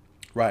forever.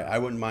 right. I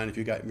wouldn't mind if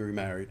you got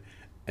remarried,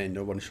 and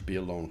no one should be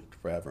alone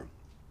forever.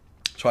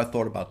 So I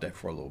thought about that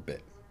for a little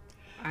bit.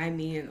 I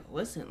mean,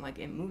 listen, like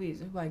in movies,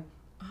 they're like,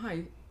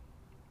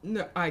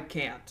 no, I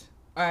can't.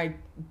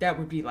 That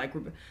would be like,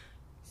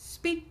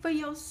 speak for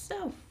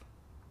yourself.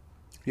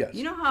 Yes.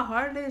 You know how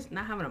hard it is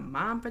not having a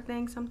mom for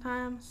things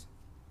sometimes?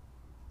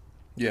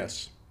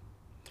 Yes.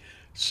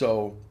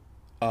 So,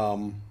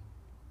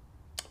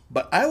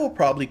 but I will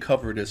probably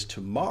cover this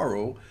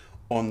tomorrow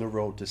on the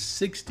road to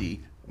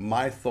 60.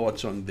 My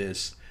thoughts on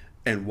this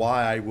and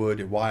why I would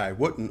and why I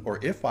wouldn't,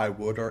 or if I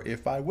would, or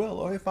if I will,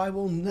 or if I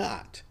will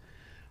not.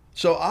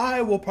 So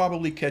I will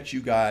probably catch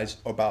you guys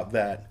about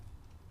that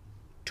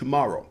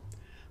tomorrow.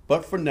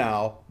 But for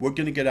now, we're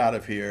going to get out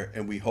of here,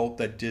 and we hope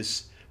that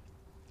this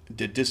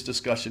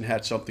discussion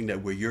had something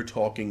that where you're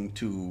talking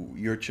to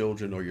your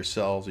children or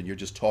yourselves and you're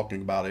just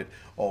talking about it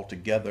all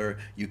together.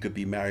 You could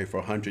be married for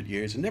 100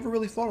 years and never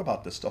really thought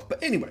about this stuff.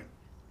 But anyway,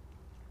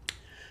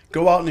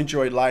 go out and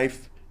enjoy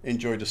life,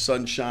 enjoy the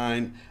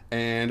sunshine,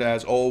 and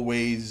as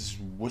always,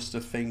 what's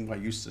the thing I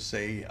used to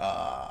say?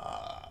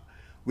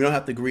 We don't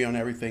have to agree on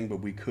everything, but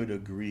we could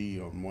agree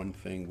on one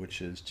thing,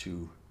 which is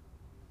to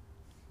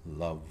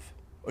love.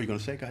 Are you going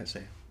to say it? Go ahead, say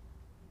it.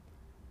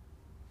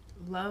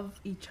 Love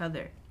each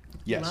other.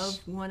 Yes. Love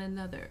one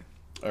another.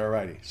 All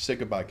righty. Say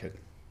goodbye, kid.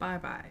 Bye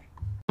bye.